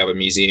of, as say, other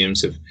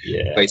museums have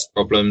faced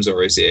problems,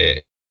 or is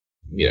it,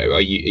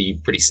 are you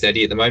pretty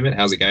steady at the moment?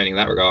 How's it going in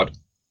that regard?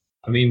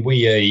 I mean,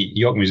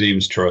 York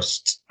Museums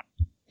Trust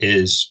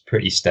is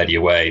pretty steady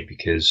away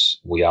because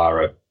we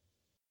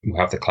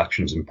have the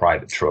collections in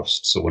private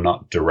trust, so we're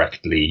not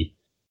directly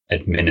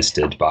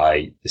administered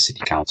by the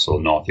City Council,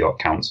 North York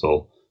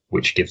Council,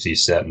 which gives you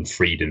certain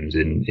freedoms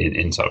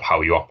in sort of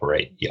how you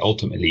operate. You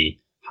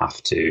ultimately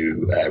have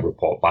to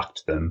report back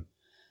to them,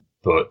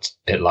 but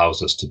it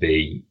allows us to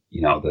be,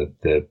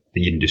 the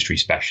industry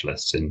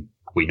specialists, and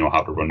we know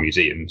how to run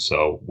museums,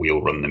 so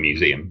we'll run the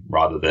museum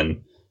rather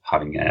than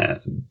having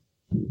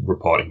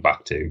reporting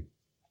back to,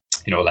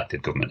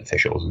 elected government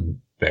officials and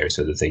various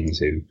other things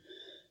who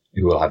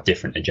will have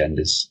different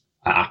agendas.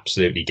 I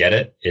absolutely get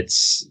it.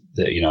 It's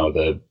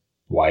the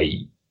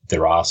why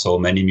there are so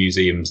many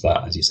museums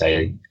that, as you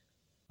say,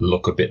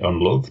 look a bit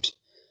unloved.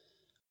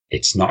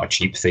 It's not a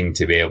cheap thing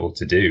to be able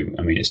to do.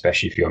 I mean,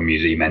 especially if your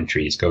museum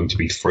entry is going to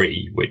be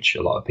free, which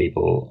a lot of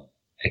people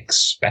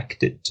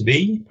expect it to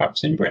be,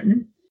 perhaps in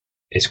Britain.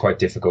 It's quite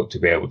difficult to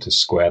be able to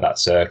square that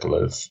circle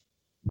of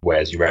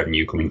where's your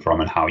revenue coming from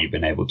and how you've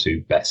been able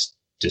to best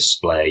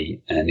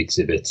display and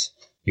exhibit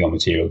your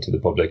material to the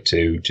public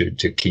to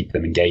keep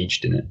them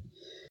engaged in it.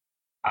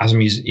 As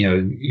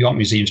York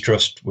Museums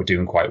Trust, we're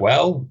doing quite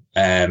well.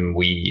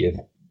 We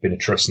have been a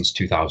trust since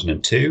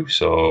 2002,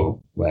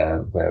 so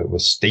we're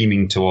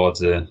steaming towards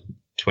the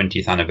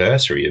 20th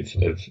anniversary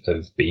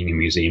of being a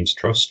museums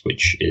trust,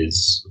 which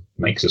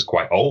makes us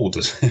quite old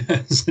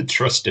as a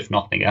trust, if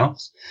nothing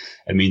else.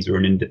 It means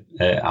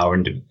our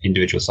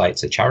individual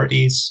sites are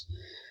charities,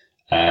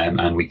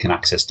 and we can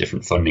access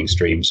different funding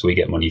streams. So we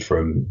get money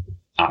from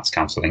Arts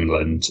Council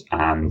England,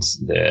 and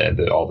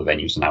all the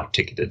venues are now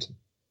ticketed,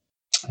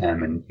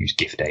 and use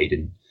gift aid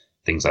and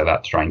things like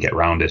that to try and get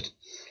around it.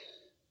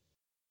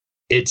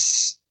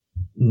 It's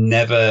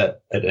never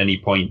at any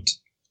point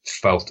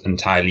felt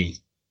entirely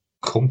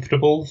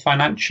comfortable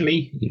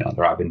financially.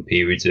 There have been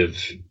periods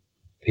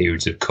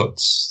of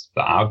cuts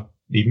that I've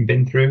even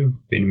been through,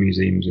 been in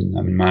museums, and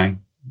I'm in my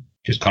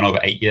just gone over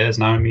 8 years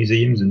now in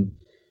museums, and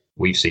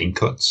we've seen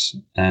cuts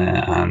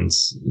and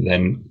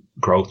then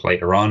growth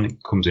later on.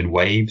 It comes in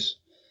waves.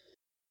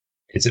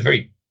 It's a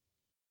very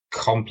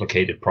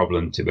complicated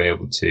problem to be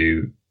able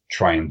to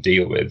try and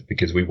deal with,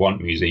 because we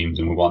want museums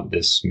and we want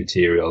this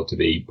material to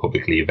be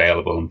publicly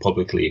available and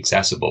publicly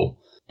accessible,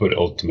 but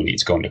ultimately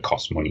it's going to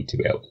cost money to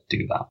be able to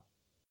do that.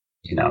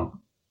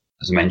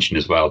 As I mentioned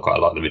as well, quite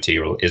a lot of the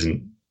material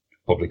isn't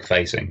public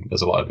facing.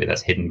 There's a lot of it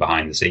that's hidden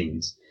behind the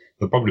scenes.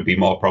 There'll probably be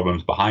more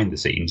problems behind the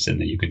scenes than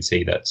that you can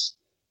see that's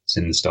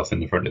in the stuff in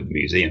the front of the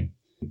museum,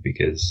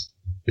 because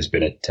there's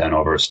been a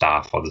turnover of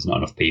staff, or there's not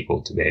enough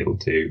people to be able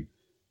to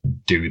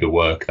do the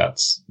work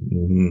that's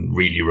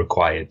really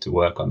required to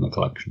work on the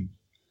collection.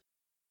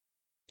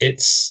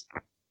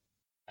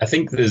 I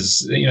think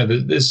there's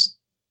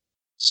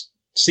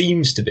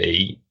seems to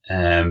be,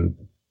 I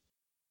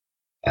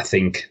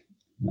think,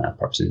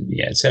 perhaps,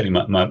 it's certainly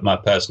my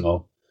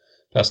personal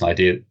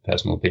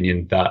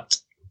opinion that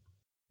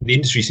the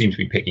industry seems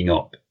to be picking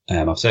up.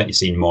 I've certainly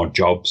seen more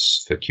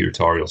jobs for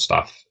curatorial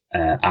staff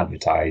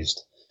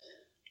advertised,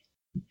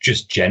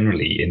 just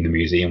generally in the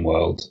museum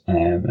world,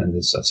 and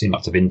I've seen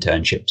lots of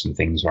internships and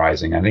things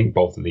rising. I think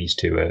both of these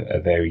two are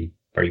very,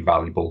 very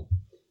valuable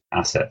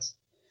assets.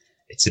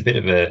 It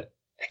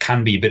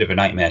can be a bit of a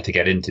nightmare to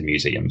get into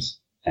museums.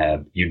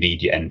 You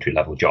need your entry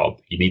level job.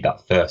 You need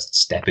that first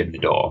step in the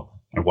door,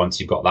 and once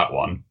you've got that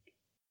one,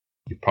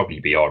 you'll probably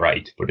be all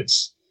right. But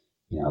it's,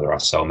 there are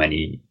so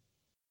many.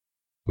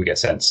 We get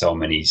sent so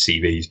many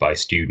CVs by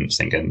students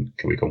thinking,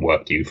 "Can we come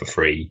work to you for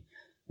free?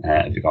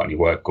 Have you got any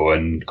work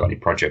going? Got any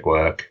project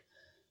work?"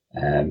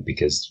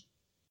 Because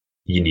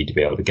you need to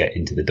be able to get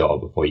into the door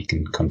before you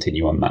can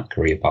continue on that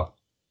career path.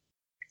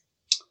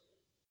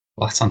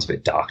 Well, that sounds a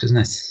bit dark, doesn't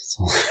it?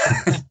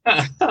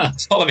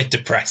 It's all a bit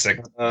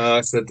depressing.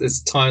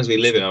 It's times we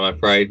live in, I'm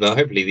afraid, but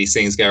hopefully these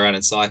things go around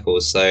in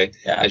cycles. So,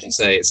 as you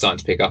say, it's starting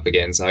to pick up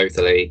again. So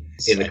hopefully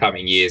in the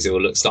coming years, it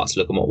will start to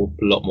look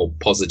a lot more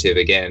positive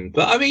again.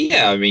 But I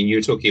mean, you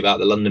were talking about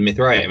the London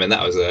Mithraeum, and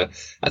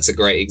that's a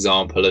great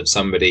example of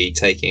somebody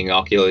taking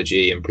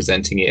archaeology and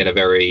presenting it in a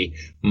very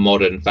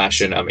modern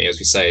fashion. I mean, as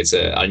we say, it's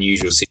an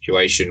unusual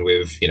situation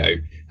with,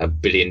 a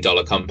 $1 billion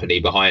company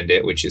behind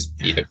it, which is,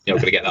 you're not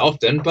going to get that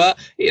often, but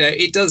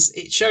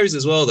it shows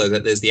as well though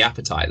that there's the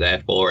appetite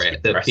there for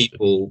it, that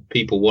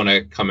people want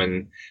to come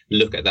and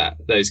look at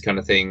those kind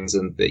of things,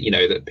 and that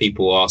that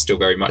people are still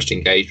very much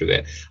engaged with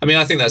it. I mean,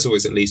 I think that's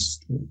always at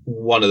least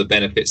one of the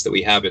benefits that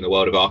we have in the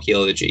world of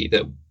archaeology,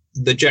 that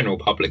the general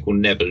public will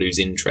never lose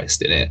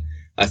interest in it.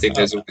 I think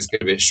there's always going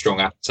to be a strong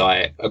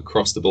appetite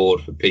across the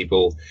board for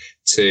people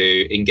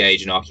to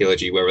engage in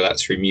archaeology, whether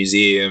that's through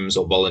museums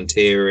or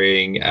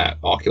volunteering at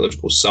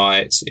archaeological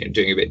sites,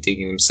 doing a bit of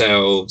digging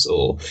themselves,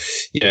 or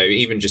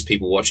even just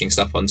people watching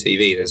stuff on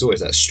TV. There's always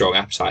that strong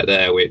appetite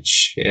there,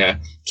 which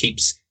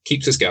keeps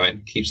us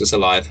going, keeps us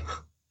alive.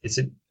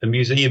 a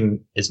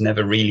museum is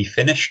never really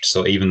finished.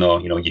 So even though,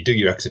 you do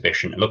your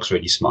exhibition, it looks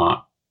really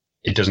smart,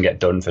 it doesn't get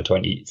done for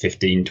 20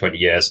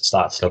 years. It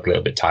starts to look a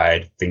little bit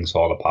tired. Things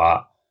fall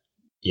apart.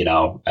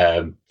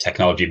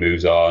 Technology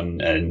moves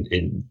on, and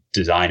in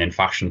design and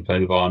fashion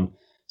move on.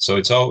 So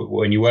it's all,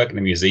 when you work in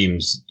the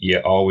museums,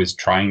 you're always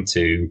trying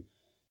to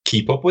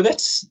keep up with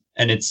it.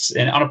 And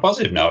on a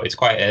positive note, it's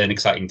quite an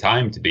exciting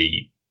time to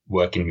be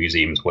working in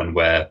museums when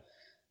we're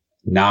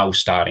now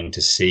starting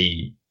to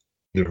see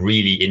the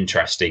really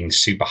interesting,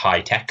 super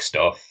high tech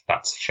stuff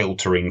that's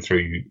filtering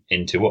through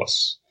into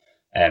us.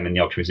 In the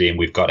Yorkshire Museum,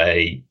 we've got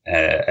a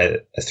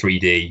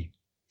 3D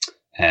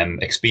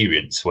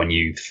experience when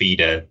you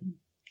feed a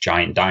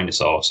giant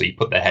dinosaur. So you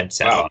put the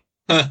headset on,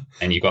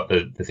 and you've got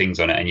the things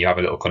on it, and you have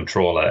a little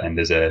controller, and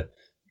there's a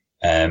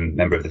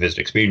member of the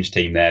visitor experience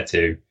team there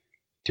to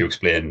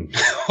explain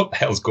what the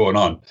hell's going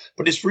on.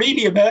 But it's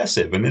really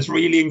immersive, and it's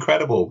really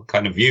incredible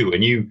kind of view.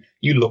 And you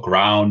look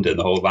around, and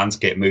the whole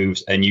landscape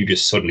moves, and you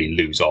just suddenly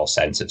lose all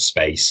sense of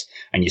space,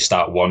 and you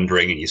start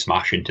wandering, and you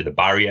smash into the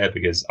barrier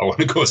because I want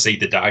to go see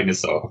the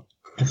dinosaur.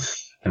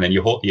 And then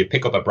you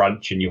pick up a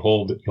branch, and you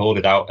hold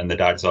it out, and the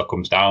dinosaur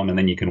comes down, and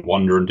then you can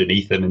wander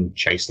underneath them and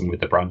chase them with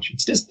the branch.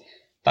 It's just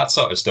that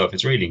sort of stuff.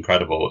 It's really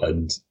incredible,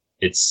 and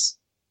it's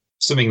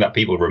something that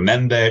people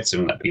remember. It's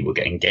something that people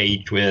get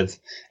engaged with,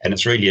 and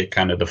it's really at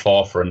kind of the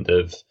forefront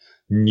of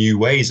new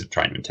ways of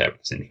trying to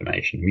interpret this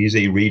information. The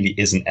museum really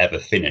isn't ever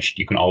finished.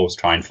 You can always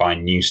try and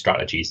find new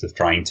strategies of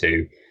trying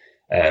to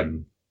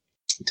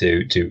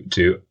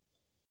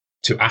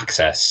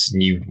access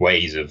new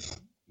ways of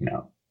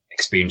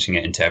experiencing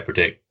it,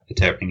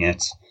 interpreting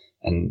it,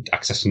 and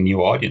accessing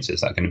new audiences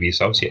that are going to be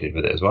associated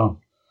with it as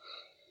well.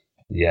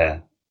 Yeah,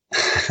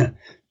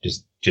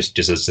 just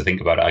as to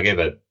think about it, I gave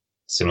a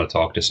similar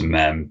talk to some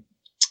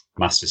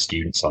master's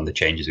students on the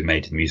changes we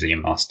made to the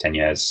museum last 10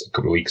 years a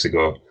couple of weeks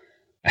ago.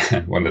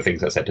 One of the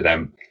things I said to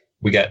them,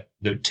 we get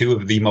two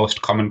of the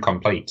most common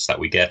complaints that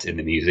we get in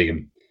the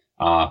museum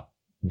are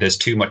there's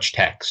too much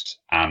text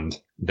and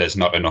there's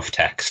not enough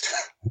text,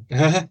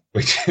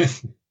 which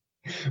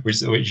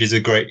is a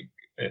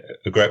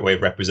great way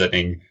of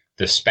representing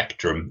the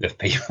spectrum of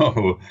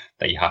people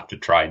that you have to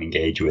try and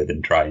engage with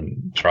and try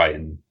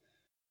and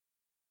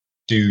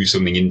do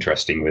something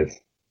interesting with.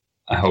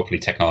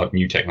 Hopefully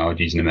new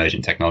technologies and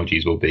emergent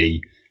technologies will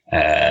be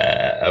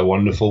a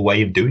wonderful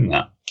way of doing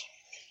that.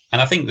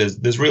 And I think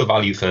there's real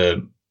value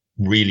for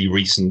really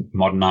recent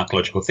modern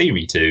archaeological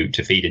theory to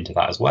feed into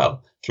that as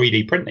well.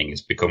 3D printing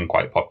has become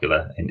quite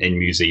popular in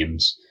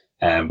museums,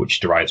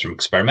 which derives from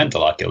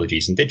experimental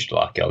archaeologies and digital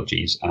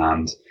archaeologies.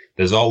 And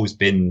there's always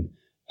been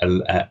a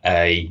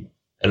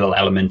little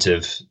element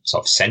of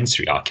sort of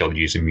sensory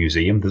archaeologies in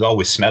museum. There's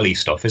always smelly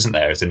stuff, isn't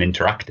there, as an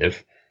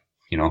interactive?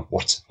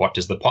 What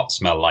does the pot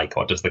smell like?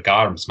 What does the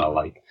garum smell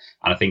like?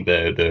 And I think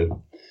the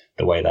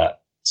way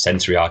that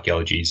sensory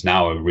archaeologies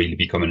now are really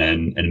becoming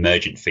an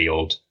emergent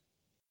field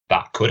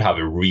that could have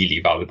a really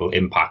valuable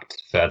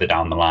impact further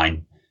down the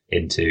line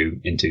into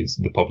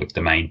the public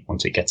domain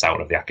once it gets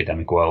out of the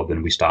academic world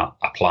and we start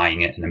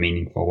applying it in a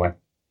meaningful way.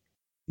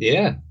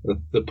 Yeah,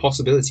 the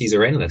possibilities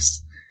are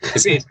endless.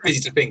 It's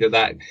crazy to think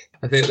that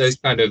I think those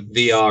kind of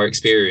VR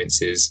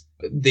experiences,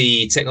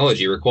 the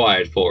technology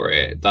required for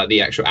it, like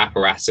the actual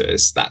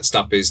apparatus, that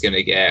stuff is going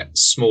to get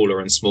smaller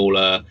and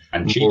smaller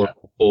and more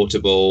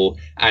portable,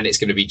 and it's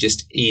going to be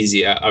just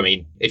easier. I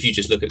mean, if you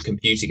just look at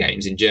computer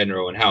games in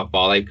general and how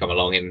far they've come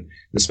along in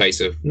the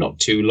space of not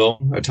too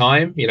long a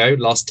time,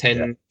 last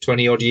 10,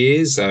 20 odd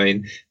years. I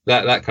mean,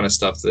 that kind of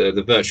stuff,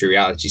 the virtual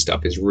reality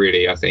stuff is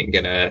really, I think,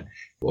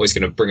 always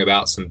going to bring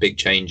about some big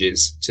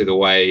changes to the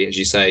way, as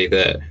you say,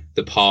 that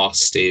the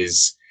past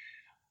is,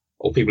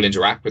 or people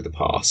interact with the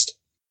past.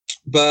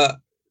 But,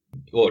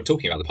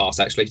 talking about the past,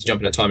 actually, to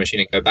jump in a time machine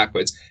and go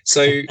backwards.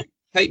 So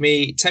take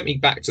me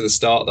back to the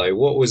start, though.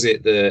 What was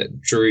it that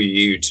drew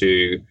you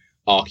to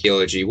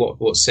archaeology?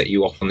 What set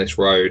you off on this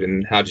road,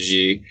 and how did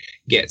you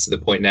get to the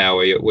point now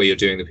where you're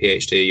doing the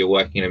PhD, you're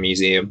working in a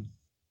museum?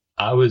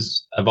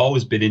 I've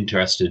always been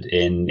interested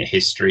in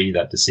history.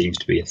 That just seems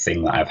to be a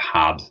thing that I've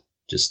had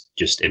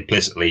just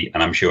implicitly,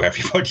 and I'm sure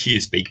everybody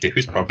you speak to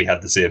has probably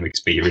had the same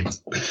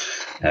experience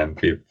in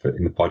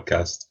the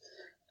podcast.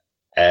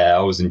 I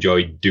always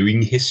enjoyed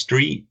doing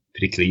history,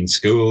 particularly in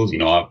schools.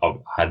 I've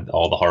had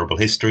all the horrible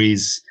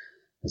histories,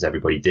 as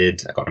everybody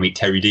did. I got to meet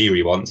Terry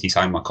Deary once. He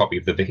signed my copy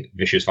of the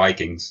Vicious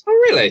Vikings.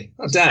 Oh, really?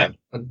 Oh, damn.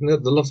 I'd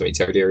love to meet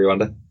Terry Deary one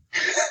day.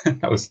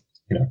 That was,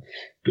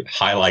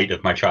 highlight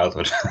of my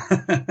childhood.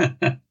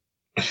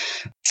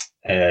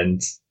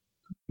 And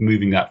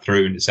moving that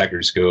through into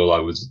secondary school, I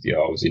was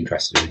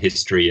interested in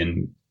history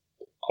and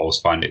always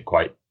found it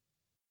quite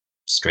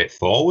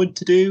straightforward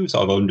to do.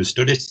 So I've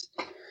understood it.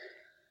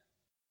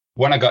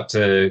 When I got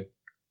to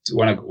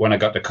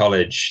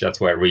college,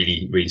 that's where it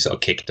really sort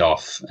of kicked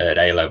off at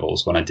A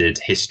levels, when I did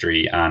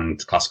history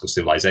and classical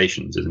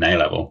civilizations as an A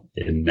level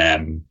in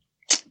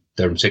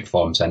Durham Sixth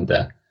Form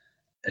Centre.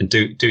 And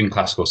doing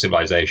classical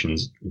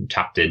civilizations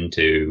tapped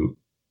into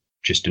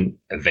just a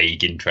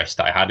vague interest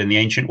that I had in the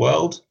ancient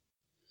world,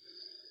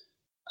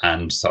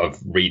 and sort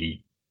of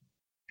really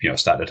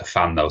started to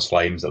fan those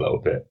flames a little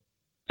bit.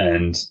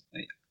 And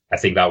I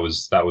think that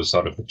was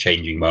sort of the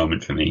changing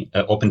moment for me.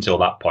 Up until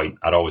that point,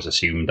 I'd always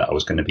assumed that I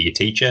was going to be a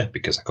teacher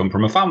because I come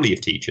from a family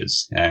of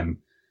teachers.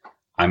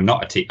 I'm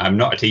not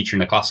a teacher in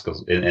the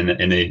classical in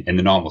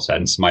the normal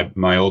sense.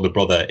 My older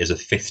brother is a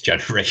 5th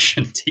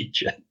generation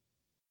teacher,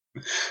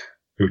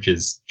 which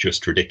is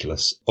just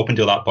ridiculous. Up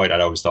until that point,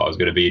 I'd always thought I was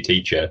going to be a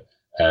teacher.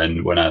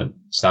 And when I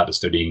started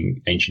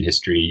studying ancient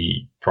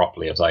history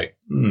properly, I was like,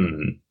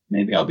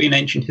 maybe I'll be an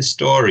ancient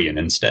historian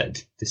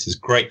instead. This is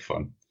great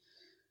fun.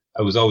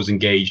 I was always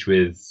engaged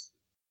with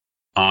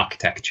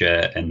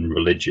architecture and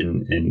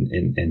religion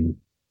in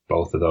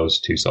both of those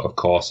two sort of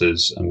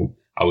courses. And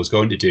I was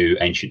going to do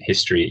ancient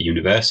history at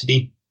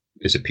university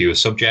as a pure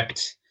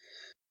subject.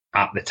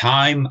 At the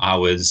time, I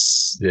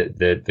was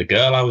the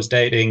girl I was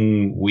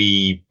dating.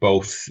 We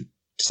both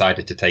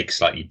decided to take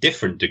slightly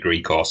different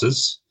degree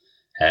courses,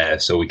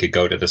 so we could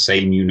go to the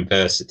same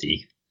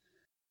university.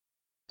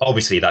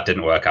 Obviously, that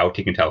didn't work out.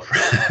 You can tell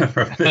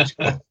from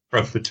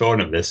the tone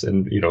of this,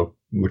 and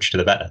much to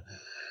the better.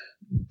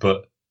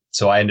 But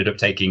so I ended up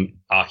taking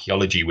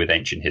archaeology with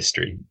ancient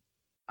history,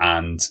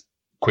 and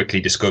quickly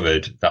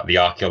discovered that the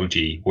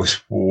archaeology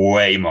was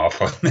way more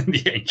fun than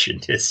the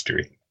ancient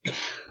history.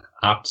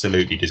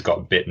 Absolutely just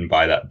got bitten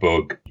by that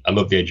bug. I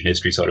love the ancient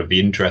history, sort of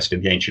the interest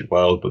in the ancient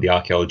world, but the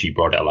archaeology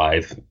brought it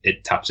alive.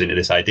 It taps into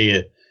this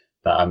idea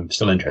that I'm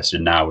still interested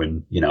in now,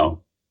 and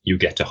you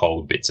get to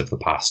hold bits of the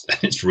past.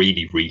 It's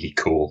really, really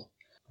cool.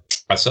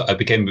 I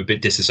became a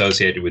bit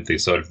disassociated with the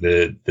sort of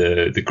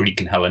the Greek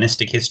and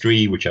Hellenistic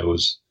history, which I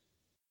was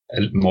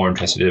more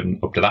interested in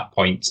up to that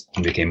point,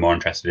 and became more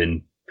interested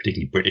in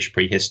particularly British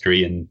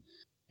prehistory and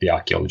the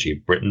archaeology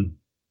of Britain,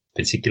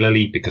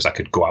 particularly because I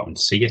could go out and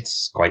see it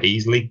quite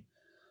easily.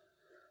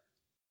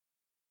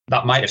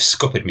 That might have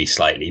scuppered me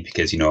slightly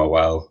because,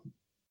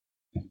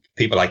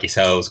 people like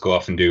yourselves go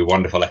off and do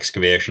wonderful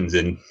excavations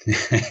in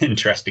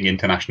interesting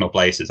international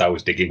places. I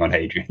was digging on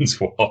Hadrian's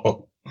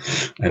Wall.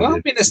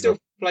 Well, there's still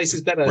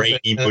places better.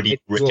 Rainy, muddy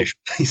British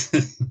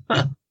places.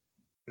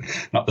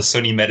 Not the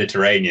sunny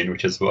Mediterranean,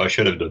 which is what I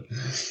should have done.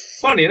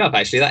 Funny enough,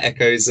 actually, that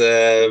echoes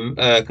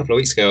a couple of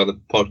weeks ago on the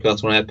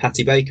podcast when I had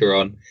Patty Baker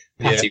on.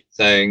 Patty was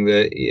saying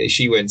that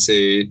she went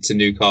to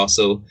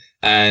Newcastle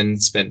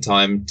and spent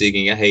time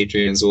digging at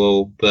Hadrian's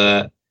Wall,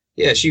 but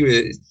yeah, she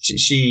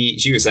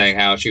was saying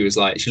how she was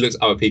like, she looked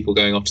at other people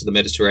going off to the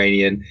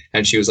Mediterranean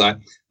and she was like,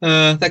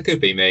 that could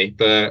be me,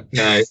 but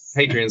no,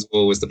 Hadrian's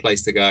Wall was the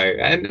place to go.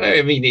 And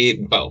I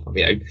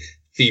mean,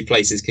 few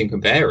places can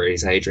compare really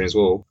to Hadrian's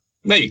Wall.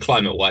 Maybe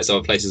climate-wise,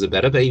 other places are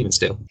better, but even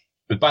still.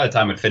 But by the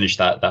time I'd finished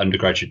that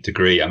undergraduate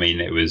degree, I mean,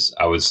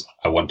 I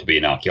want to be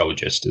an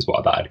archaeologist is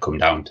what that had come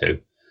down to.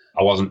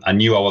 I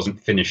knew I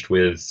wasn't finished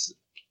with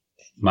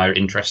my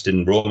interest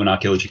in Roman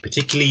archaeology,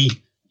 particularly.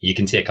 You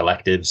can take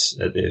electives.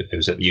 It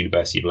was at the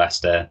University of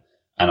Leicester,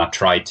 and I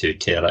tried to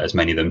tailor as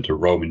many of them to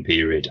Roman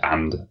period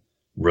and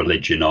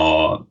religion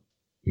or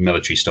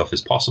military stuff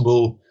as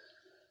possible.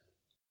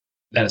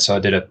 And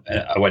so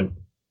I went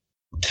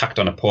tacked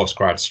on a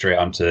postgrad straight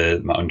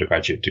onto my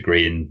undergraduate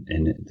degree,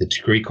 in the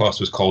degree course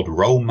was called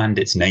Rome and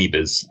Its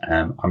Neighbours.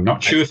 I'm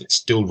not sure if it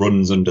still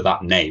runs under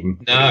that name.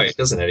 No, it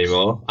doesn't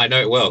anymore. I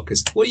know it well,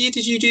 because what year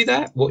did you do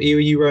that? What year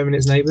were you Rome and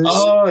Its Neighbours?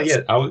 Oh,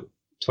 yeah, I was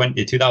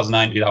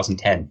 2009,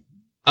 2010.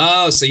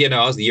 Oh, so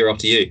I was the year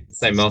after you,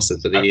 same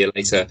master's, but the year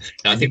later.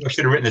 I think I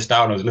should have written this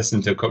down. I was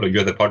listening to a couple of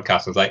your other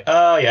podcasts. I was like,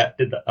 oh yeah,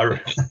 did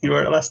that? You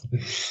were at Leicester.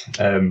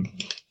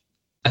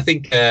 I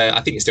think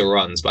it still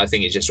runs, but I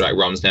think it just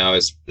runs now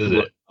as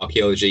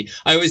archaeology.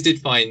 I always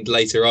did find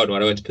later on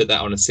when I went to put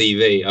that on a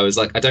CV, I was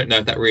like, I don't know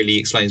if that really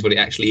explains what it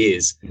actually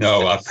is.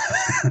 No,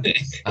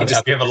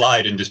 have you ever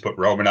lied and just put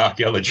Roman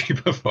archaeology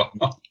before?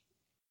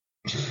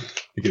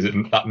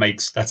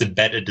 Because that's a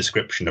better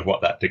description of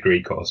what that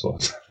degree course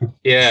was.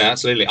 Yeah,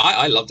 absolutely.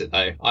 I loved it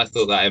though. I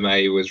thought that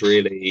MA was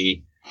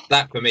really,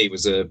 that for me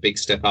was a big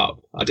step up.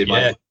 I did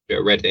my bit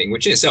at Reading,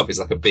 which in itself is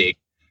like a big,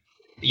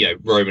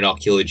 Roman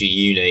archaeology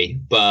uni.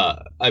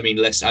 But I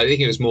mean, I think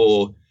it was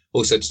more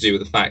also to do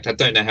with the fact, I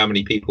don't know how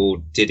many people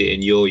did it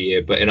in your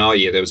year, but in our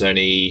year there was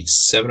only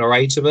 7 or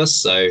 8 of us.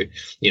 So,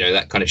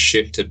 that kind of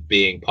shift of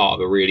being part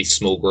of a really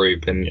small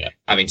group and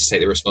having to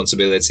take the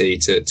responsibility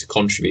to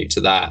contribute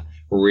to that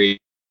really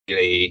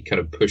kind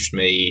of pushed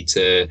me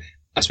to,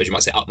 I suppose you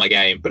might say, up my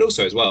game, but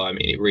also as well, I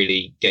mean, it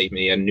really gave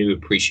me a new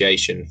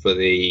appreciation for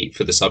the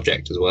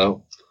subject as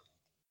well.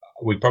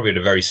 We probably had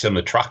a very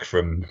similar track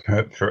for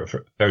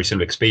very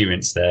similar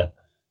experience there.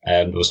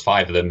 There was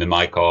 5 of them in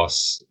my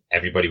course.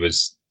 Everybody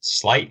was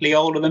slightly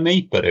older than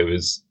me, but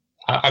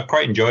I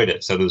quite enjoyed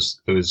it. So there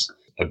was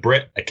a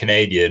Brit, a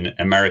Canadian,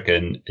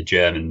 American, a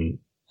German,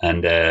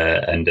 and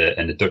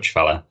a Dutch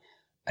fella.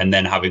 And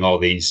then having all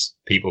these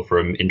people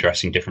from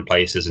interesting different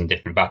places and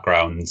different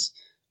backgrounds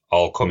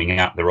all coming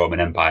at the Roman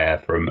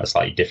Empire from a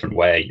slightly different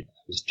way.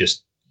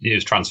 It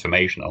was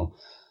transformational.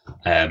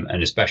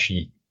 And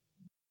especially,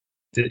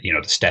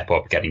 the step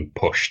up, getting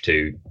pushed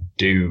to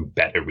do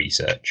better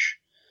research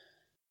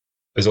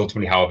is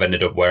ultimately how I've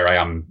ended up where I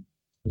am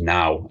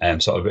now.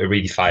 Sort of it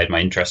really fired my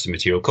interest in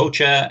material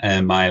culture,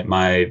 and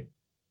my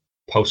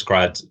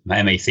postgrad,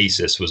 my MA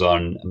thesis was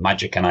on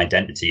magic and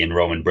identity in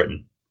Roman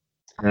Britain.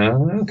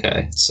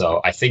 Okay.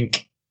 So I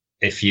think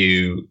if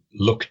you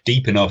look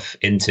deep enough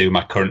into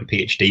my current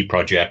PhD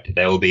project,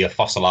 there will be a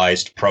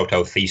fossilized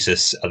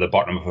proto-thesis at the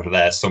bottom of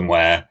there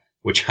somewhere,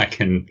 which I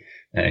can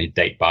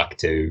date back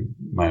to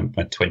my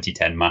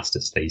 2010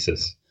 master's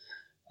thesis.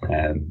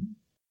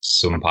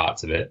 Some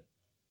parts of it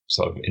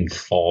sort of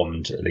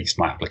informed at least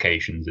my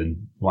applications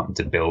and wanting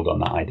to build on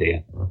that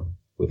idea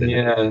within it.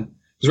 Yeah.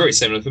 It was very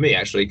similar for me,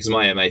 actually, because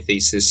my MA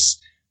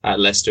thesis at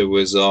Leicester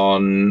was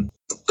on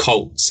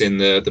cults in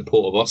the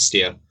port of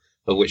Ostia,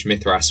 of which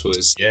Mithras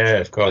was. Yeah,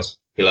 of course.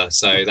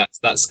 So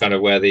that's kind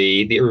of where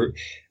the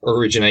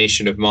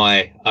origination of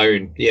my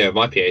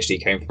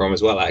PhD came from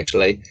as well,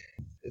 actually.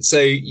 So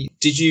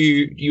did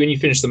you when you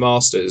finished the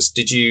masters,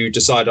 did you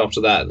decide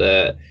after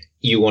that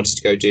you wanted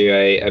to go do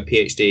a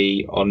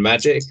PhD on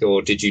magic,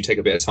 or did you take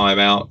a bit of time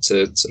out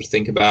to sort of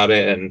think about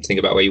it and think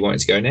about where you wanted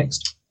to go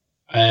next?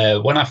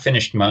 When I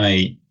finished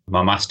my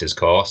master's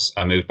course,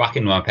 I moved back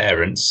in with my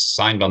parents,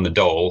 signed on the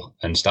dole,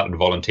 and started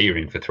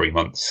volunteering for 3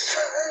 months,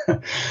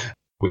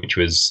 which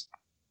was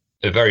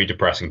a very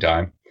depressing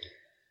time.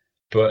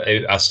 But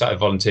I started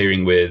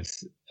volunteering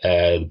with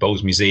the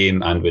Bowes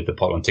Museum and with the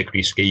Portland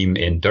Antiquity Scheme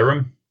in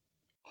Durham.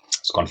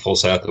 It's gone full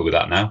circle with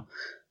that now.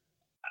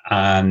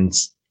 And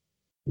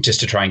just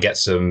to try and get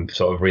some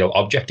sort of real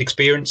object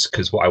experience,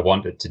 because what I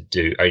wanted to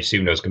do, I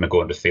assumed I was going to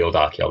go into field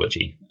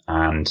archaeology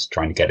and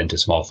trying to get into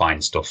small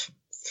find stuff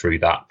through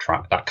that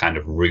kind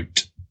of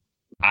route.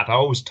 I'd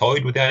always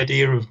toyed with the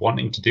idea of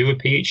wanting to do a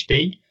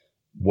PhD.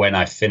 When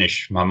I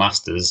finished my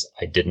master's,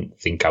 I didn't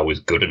think I was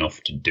good enough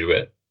to do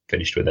it.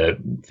 Finished with a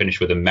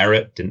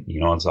merit.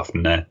 It's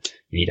often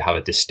you need to have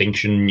a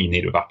distinction. You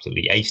need to have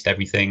absolutely aced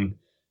everything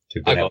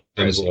to I got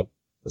it as well.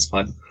 That's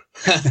fine.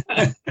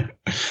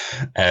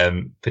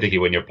 Particularly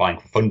when you're applying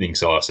for funding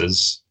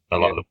sources, a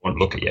lot of them won't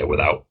look at you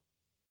without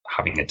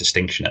having a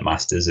distinction at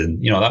masters, and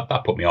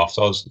that put me off.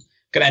 So I was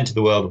going to enter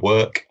the world of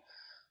work,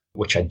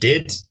 which I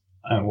did.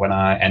 When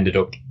I ended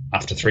up,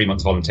 after 3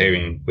 months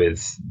volunteering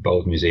with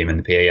Bowes Museum and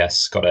the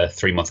PAS, got a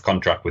 3-month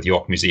contract with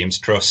York Museums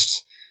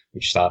Trust,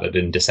 which started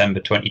in December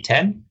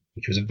 2010,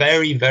 which was a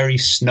very, very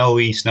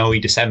snowy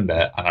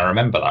December. And I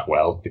remember that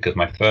well because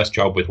my first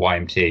job with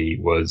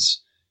YMT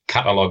was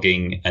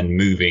cataloguing and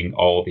moving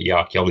all the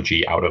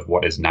archaeology out of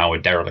what is now a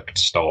derelict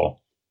store.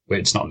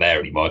 It's not there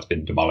anymore, it's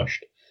been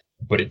demolished.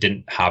 But it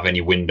didn't have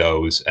any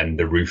windows and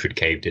the roof had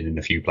caved in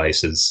a few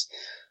places.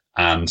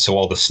 And so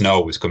all the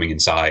snow was coming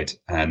inside,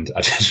 and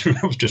I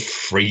was just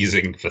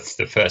freezing for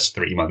the first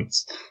 3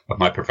 months of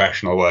my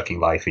professional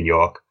working life in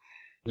York.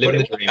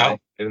 Living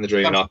the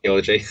dream in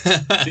archaeology.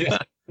 Yeah.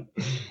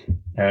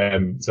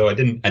 So I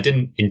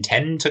didn't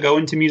intend to go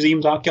into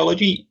museums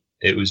archaeology.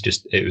 It was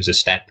a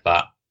step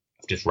that I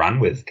just ran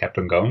with, kept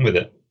on going with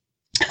it.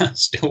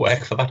 Still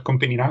work for that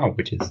company now,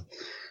 which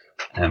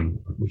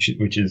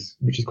is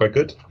quite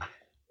good.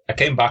 I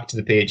came back to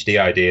the PhD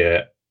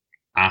idea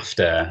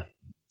after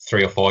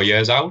 3 or 4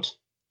 years out.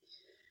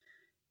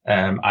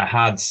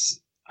 I'd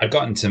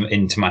gotten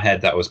into my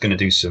head that I was going to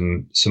do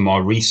some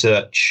more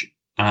research,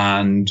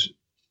 and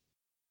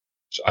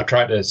I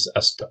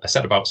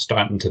set about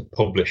starting to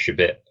publish a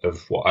bit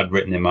of what I'd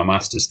written in my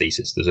master's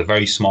thesis. There's a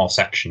very small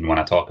section when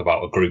I talk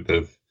about a group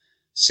of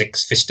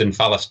 6 fist and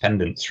phallus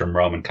pendants from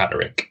Roman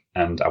Catterick,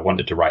 and I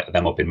wanted to write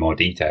them up in more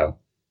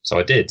detail. So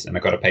I did, and I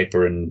got a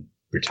paper in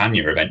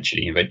Britannia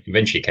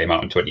eventually came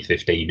out in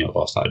 2015,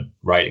 although I started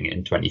writing it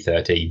in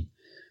 2013.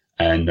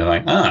 And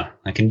I'm like,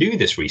 I can do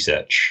this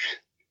research.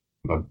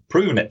 I've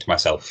proven it to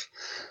myself.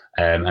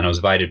 And I was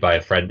invited by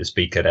a friend to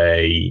speak at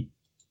it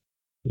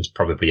was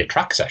probably a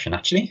track session,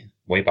 actually,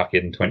 way back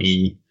in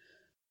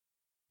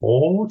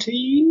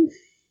 2014,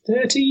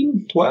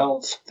 13,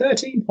 12,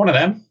 13, one of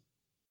them.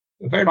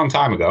 A very long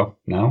time ago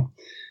now,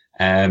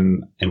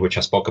 in which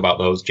I spoke about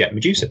those Jet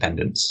Medusa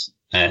pendants.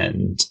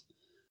 And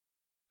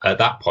at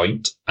that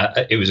point,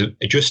 it was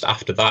just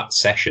after that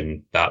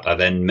session that I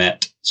then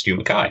met Stu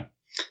Mackay.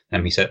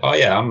 And he said, "Oh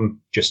yeah, I'm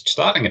just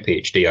starting a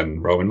PhD on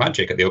Roman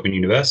magic at the Open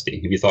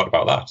University. Have you thought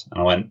about that?"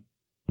 And I went,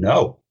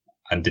 "No,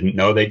 and didn't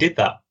know they did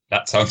that.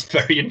 That sounds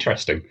very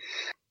interesting."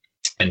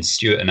 And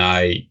Stuart and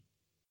I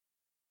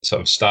sort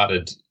of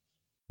started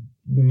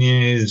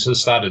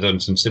on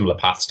some similar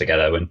paths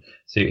together.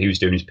 So he was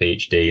doing his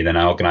PhD, and then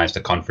I organised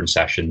a conference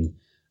session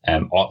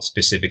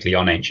specifically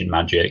on ancient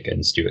magic,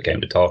 and Stuart came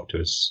to talk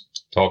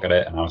at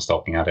it, and I was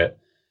talking at it.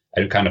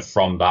 And kind of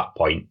from that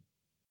point,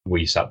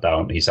 we sat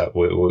down. He said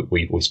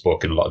we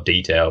spoke in a lot of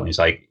detail, and he's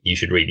like, "You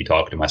should really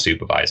talk to my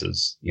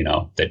supervisors.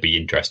 They'd be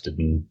interested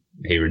in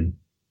hearing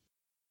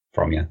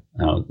from you."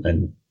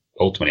 And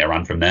ultimately, I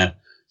ran from there.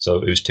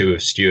 So it was 2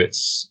 of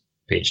Stuart's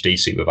PhD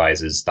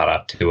supervisors that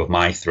are 2 of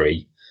my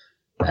 3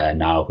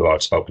 now, who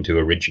I'd spoken to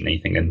originally,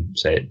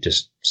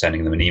 just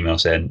sending them an email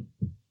saying,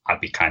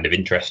 "I'd be kind of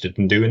interested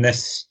in doing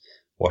this.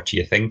 What do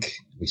you think?"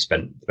 We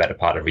spent the better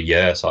part of a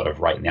year sort of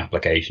writing the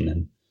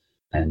application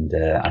and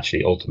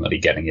actually ultimately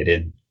getting it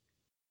in.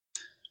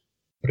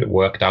 but it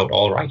worked out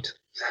all right.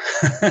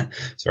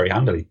 It's very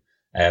handily.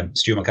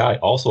 Stuart Mackay,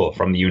 also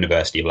from the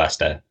University of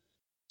Leicester.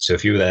 So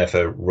if you were there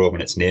for Rome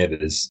and its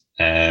neighbours,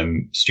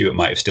 Stuart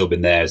might have still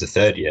been there as a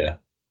third year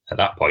at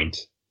that point,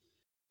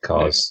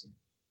 because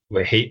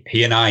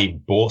he and I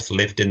both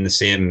lived in the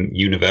same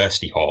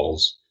university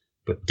halls,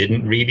 but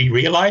didn't really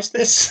realise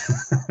this.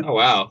 Oh,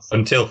 wow.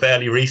 Until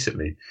fairly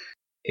recently.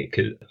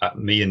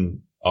 Me and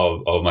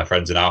all my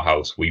friends in our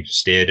house, we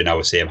stayed in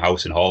our same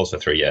house and halls for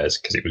 3 years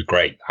because it was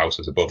great. The house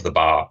was above the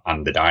bar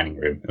and the dining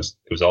room. It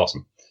was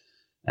awesome.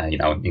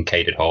 In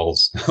catered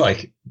halls.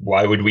 Like,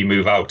 why would we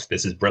move out?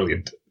 This is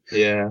brilliant.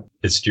 Yeah.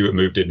 As Stuart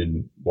moved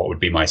in what would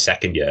be my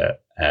second year,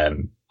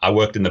 I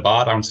worked in the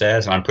bar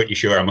downstairs, and I'm pretty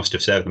sure I must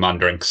have served the man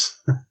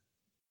drinks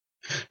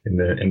in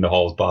the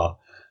hall's bar.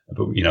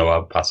 But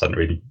our paths weren't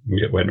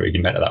really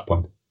met at that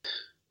point.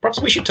 Perhaps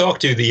we should talk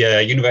to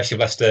the University of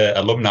Leicester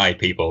alumni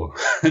people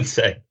and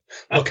say,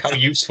 look how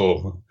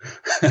useful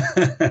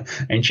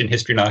Ancient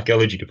History and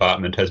Archaeology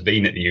Department has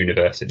been at the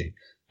university.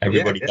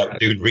 Everybody that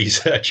doing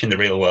research in the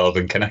real world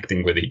and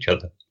connecting with each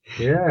other.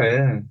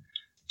 Yeah.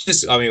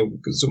 Just, sort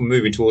of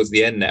moving towards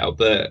the end now,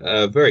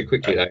 but very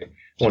quickly, though, I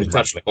want to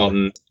touch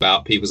on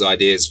about people's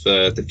ideas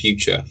for the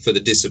future, for the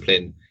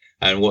discipline,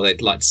 and what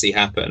they'd like to see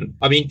happen.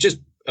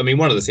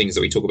 One of the things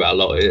that we talk about a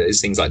lot is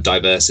things like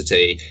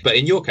diversity. But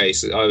in your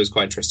case, I was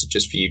quite interested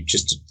just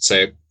to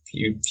say a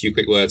few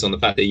quick words on the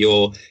fact that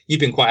you've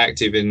been quite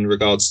active in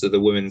regards to the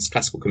Women's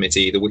Classical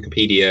Committee, the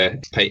Wikipedia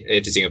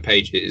editing of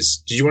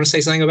pages. Did you want to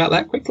say something about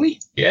that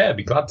quickly? Yeah, I'd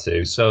be glad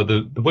to. So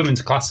the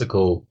Women's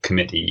Classical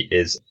Committee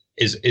is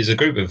a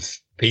group of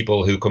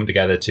people who come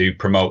together to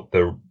promote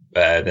the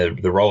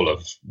role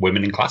of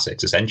women in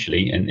classics,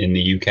 essentially, in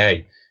the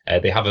UK.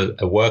 They have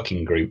a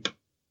working group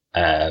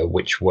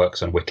which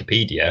works on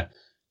Wikipedia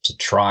to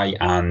try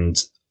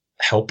and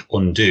help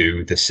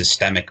undo the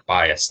systemic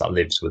bias that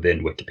lives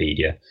within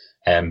Wikipedia.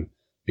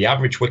 The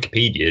average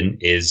Wikipedian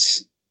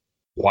is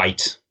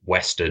white,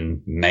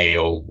 Western,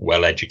 male,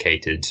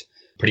 well-educated,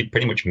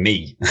 pretty much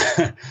me.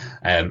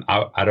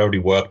 I'd already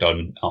worked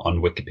on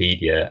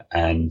Wikipedia,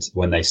 and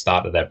when they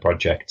started their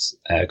project,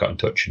 got in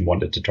touch and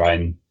wanted to try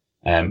and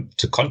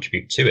to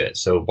contribute to it.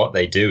 So what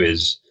they do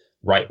is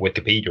write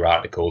Wikipedia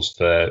articles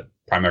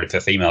primarily for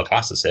female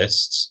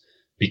classicists,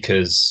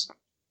 because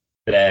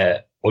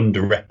their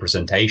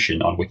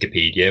underrepresentation on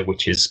Wikipedia,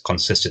 which is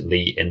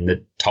consistently in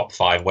the top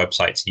 5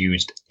 websites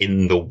used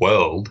in the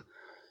world.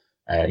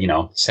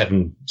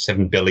 7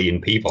 billion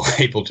people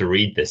able to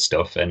read this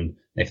stuff, and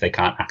if they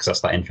can't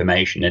access that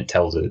information, it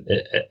tells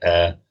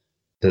that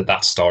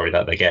story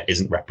that they get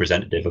isn't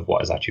representative of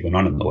what is actually going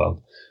on in the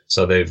world.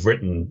 So they've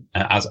written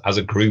as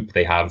a group.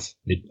 They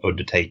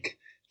undertake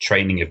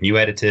training of new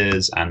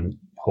editors and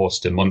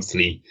host a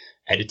monthly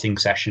editing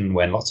session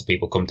when lots of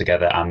people come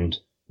together and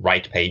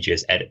write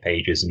pages, edit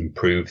pages, and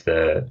improve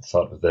the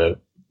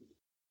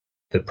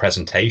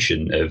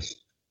presentation of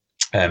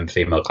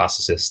female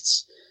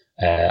classicists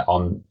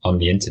on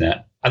the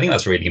internet. I think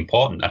that's really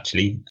important,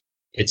 actually.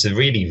 It's a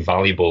really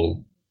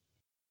valuable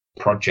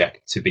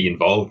project to be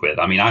involved with.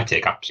 I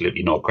take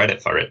absolutely no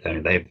credit for it.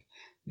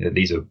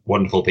 These are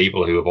wonderful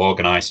people who have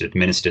organised and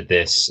administered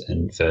this,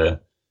 and for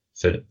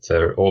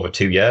over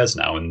 2 years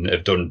now, and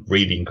have done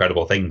really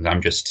incredible things.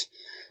 I'm just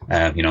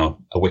a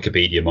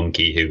Wikipedia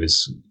monkey who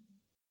has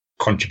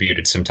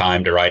contributed some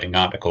time to writing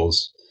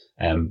articles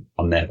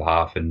on their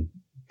behalf and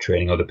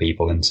training other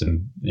people in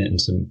some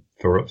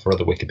for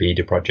other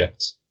Wikipedia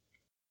projects.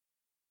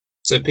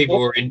 So if people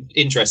were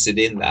interested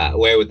in that,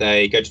 where would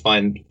they go to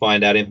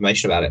find out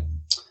information about it?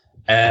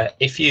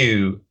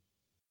 You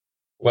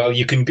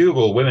can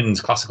Google Women's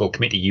Classical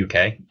Committee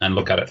UK and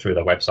look at it through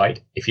their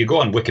website. If you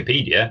go on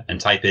Wikipedia and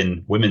type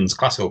in Women's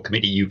Classical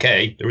Committee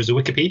UK, there is a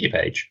Wikipedia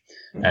page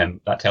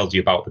that tells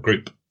you about the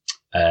group,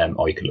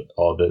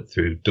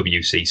 through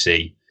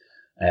WCC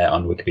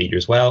on Wikipedia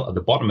as well. At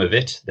the bottom of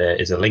it, there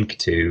is a link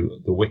to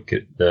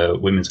the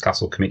Women's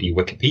Classical Committee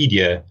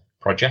Wikipedia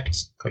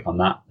project. Click on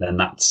that, then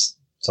that's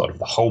sort of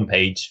the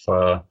homepage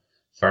for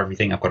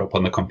everything. I've got it up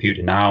on the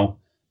computer now.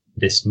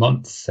 This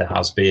month, there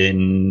has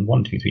been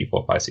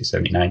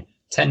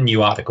 10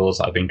 new articles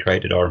that have been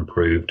created or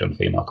improved on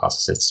female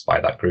classicists by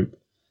that group,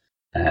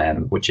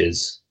 which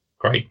is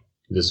great.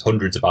 There's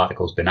hundreds of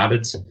articles been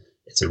added.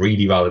 It's a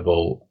really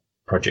valuable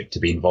project to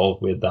be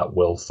involved with that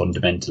will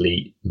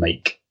fundamentally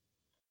make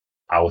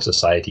our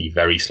society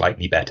very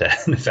slightly better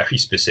in a very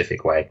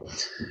specific way.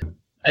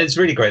 And it's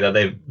really great that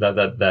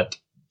that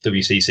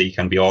WCC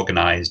can be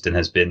organised and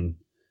has been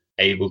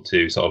able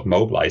to sort of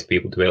mobilise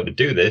people to be able to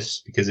do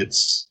this, because it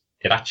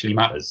actually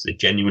matters. It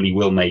genuinely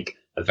will make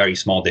a very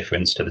small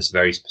difference to this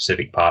very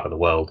specific part of the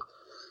world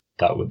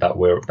that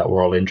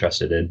we're all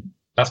interested in.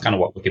 That's kind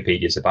of what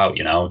Wikipedia is about,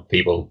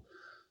 people.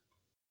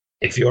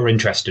 If you're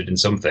interested in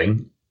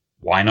something,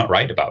 why not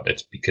write about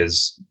it?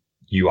 Because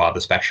you are the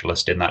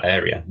specialist in that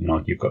area.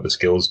 You've got the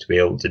skills to be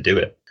able to do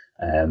it.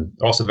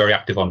 Also very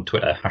active on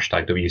Twitter.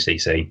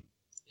 #WCC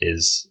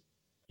is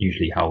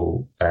usually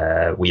how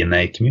we and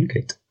they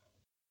communicate.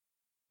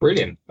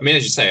 Brilliant.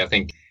 As you say, I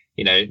think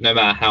no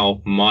matter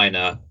how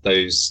minor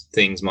those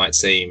things might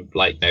seem,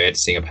 like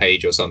editing a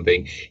page or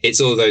something,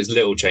 it's all those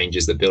little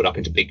changes that build up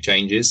into big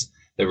changes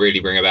that really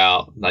bring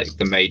about like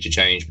the major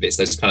change. But it's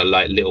those kind of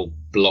like little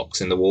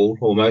blocks in the wall,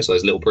 almost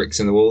those little bricks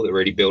in the wall that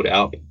really build it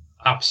up.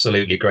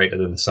 Absolutely greater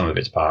than the sum of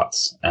its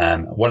parts.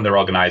 One of their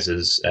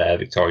organisers,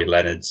 Victoria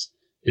Leonards,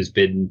 has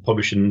been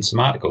publishing some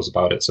articles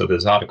about it. So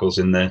there's articles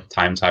in the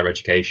Times Higher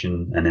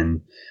Education and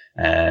in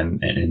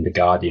the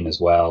Guardian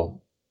as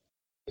well,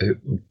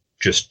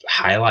 just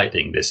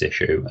highlighting this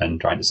issue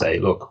and trying to say,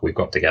 look, we've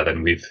got together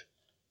and we've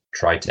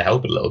tried to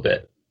help it a little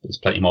bit. There's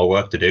plenty more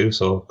work to do,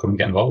 so come and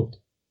get involved.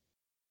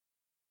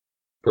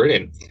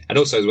 Brilliant. And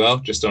also as well,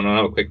 just on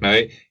another quick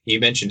note, you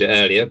mentioned it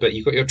earlier, but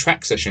you've got your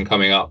track session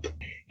coming up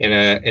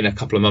in a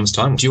couple of months'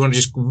 time. Do you want to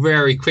just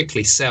very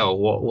quickly sell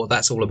what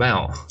that's all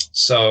about?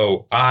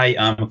 So I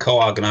am a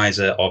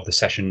co-organizer of the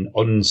session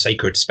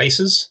Unsacred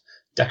Spaces,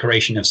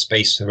 Decoration of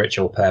Space for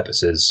Ritual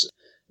Purposes,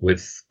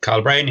 with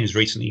Carla Brain, who's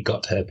recently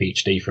got her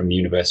PhD from the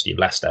University of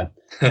Leicester.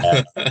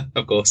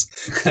 Of course.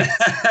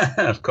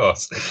 Of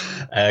course.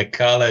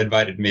 Carla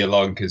invited me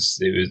along because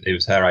it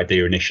was her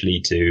idea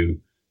initially to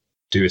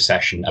do a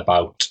session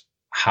about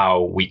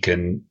how we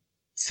can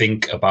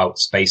think about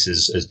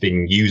spaces as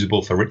being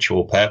usable for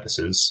ritual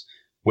purposes,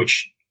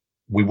 which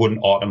we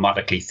wouldn't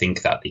automatically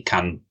think that they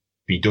can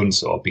be done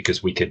so,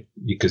 because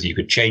you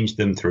could change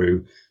them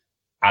through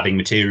adding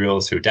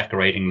materials, through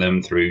decorating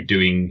them, through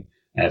doing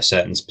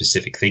certain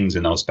specific things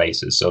in those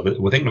spaces. So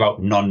we're thinking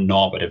about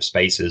non-normative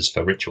spaces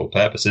for ritual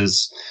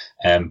purposes.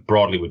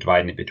 Broadly, we're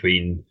dividing it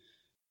between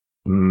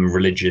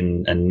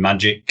religion and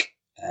magic.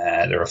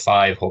 There are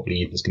 5.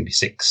 Hopefully, there's going to be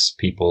 6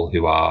 people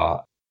who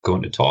are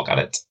going to talk at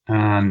it.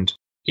 And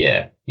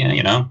going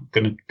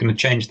to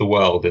change the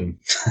world in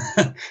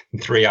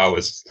 3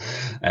 hours,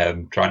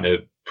 trying to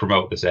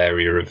promote this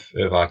area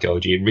of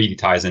archaeology. It really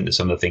ties into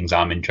some of the things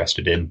I'm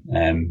interested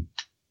in.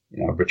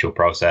 Ritual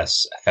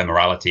process,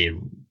 ephemerality,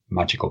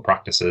 magical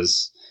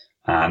practices,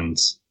 and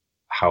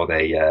how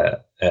they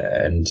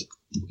and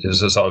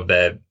there's a sort of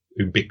their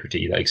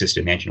ubiquity that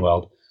existed in the ancient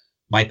world.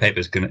 My paper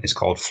is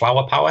called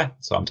Flower Power,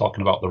 so I'm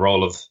talking about the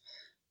role of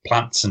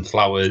plants and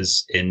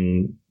flowers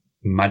in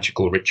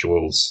magical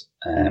rituals.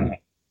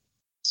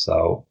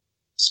 So,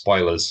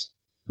 spoilers.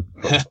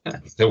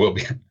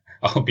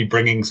 I'll be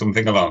bringing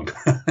something along.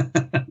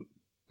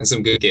 And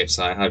some good gifts,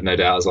 I have no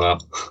doubt as well.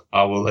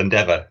 I will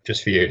endeavour,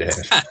 just for you,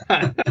 David.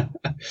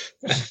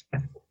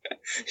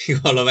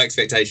 You've got a lot of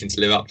expectation to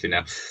live up to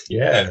now.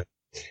 Yeah.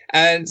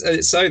 And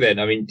so then,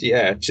 I mean,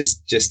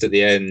 just at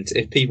the end,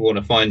 if people want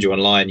to find you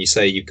online, you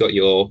say you've got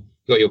your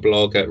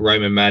blog at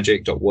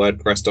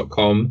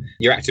romanmagic.wordpress.com.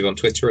 You're active on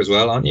Twitter as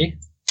well, aren't you?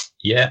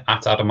 Yeah,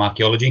 at Adam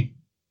Archaeology.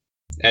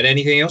 And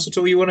anything else at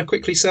all you want to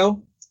quickly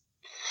sell?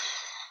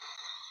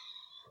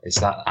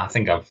 I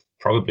think I've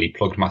probably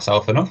plugged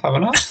myself enough,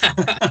 haven't I?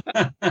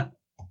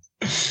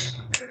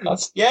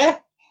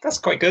 That's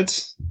quite good.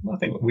 I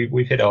think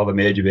we've hit all the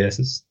major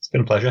bases. It's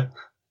been a pleasure.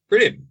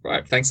 Brilliant.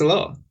 Right, thanks a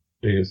lot.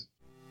 Cheers.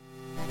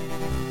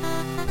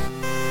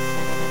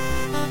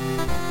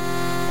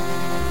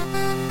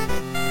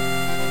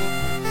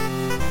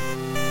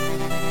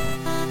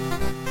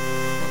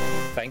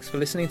 Thanks for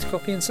listening to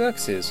Coffee and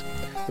Circuses.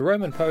 The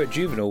Roman poet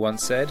Juvenal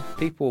once said,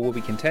 people will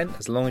be content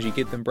as long as you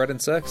give them bread and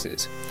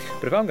circuses.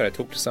 But if I'm going to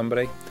talk to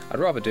somebody, I'd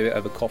rather do it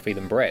over coffee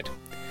than bread.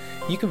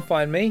 You can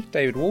find me,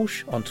 David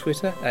Walsh, on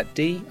Twitter at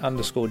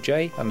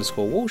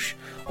D_J_Walsh,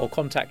 or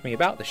contact me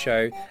about the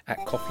show at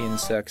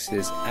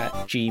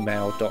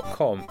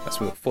coffeeandcircuses@gmail.com. That's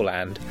with a full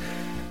and.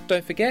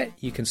 Don't forget,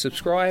 you can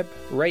subscribe,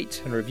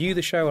 rate and review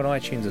the show on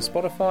iTunes and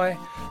Spotify.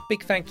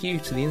 Big thank you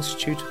to the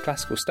Institute of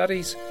Classical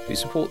Studies, who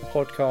support the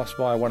podcast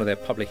via one of their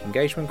public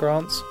engagement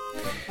grants.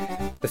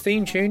 The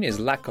theme tune is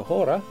La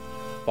Cajora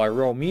by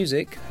Roll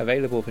Music,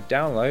 available for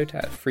download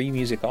at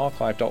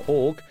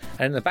freemusicarchive.org,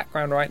 and in the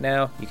background right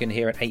now you can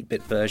hear an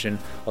 8-bit version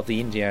of the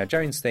Indiana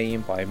Jones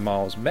theme by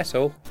Miles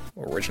Metal,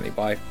 originally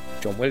by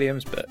John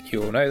Williams, but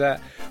you all know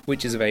that,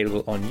 which is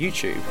available on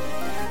YouTube.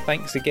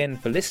 Thanks again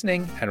for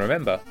listening, and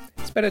remember,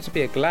 it's better to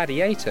be a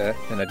gladiator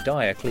than a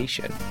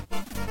Diocletian.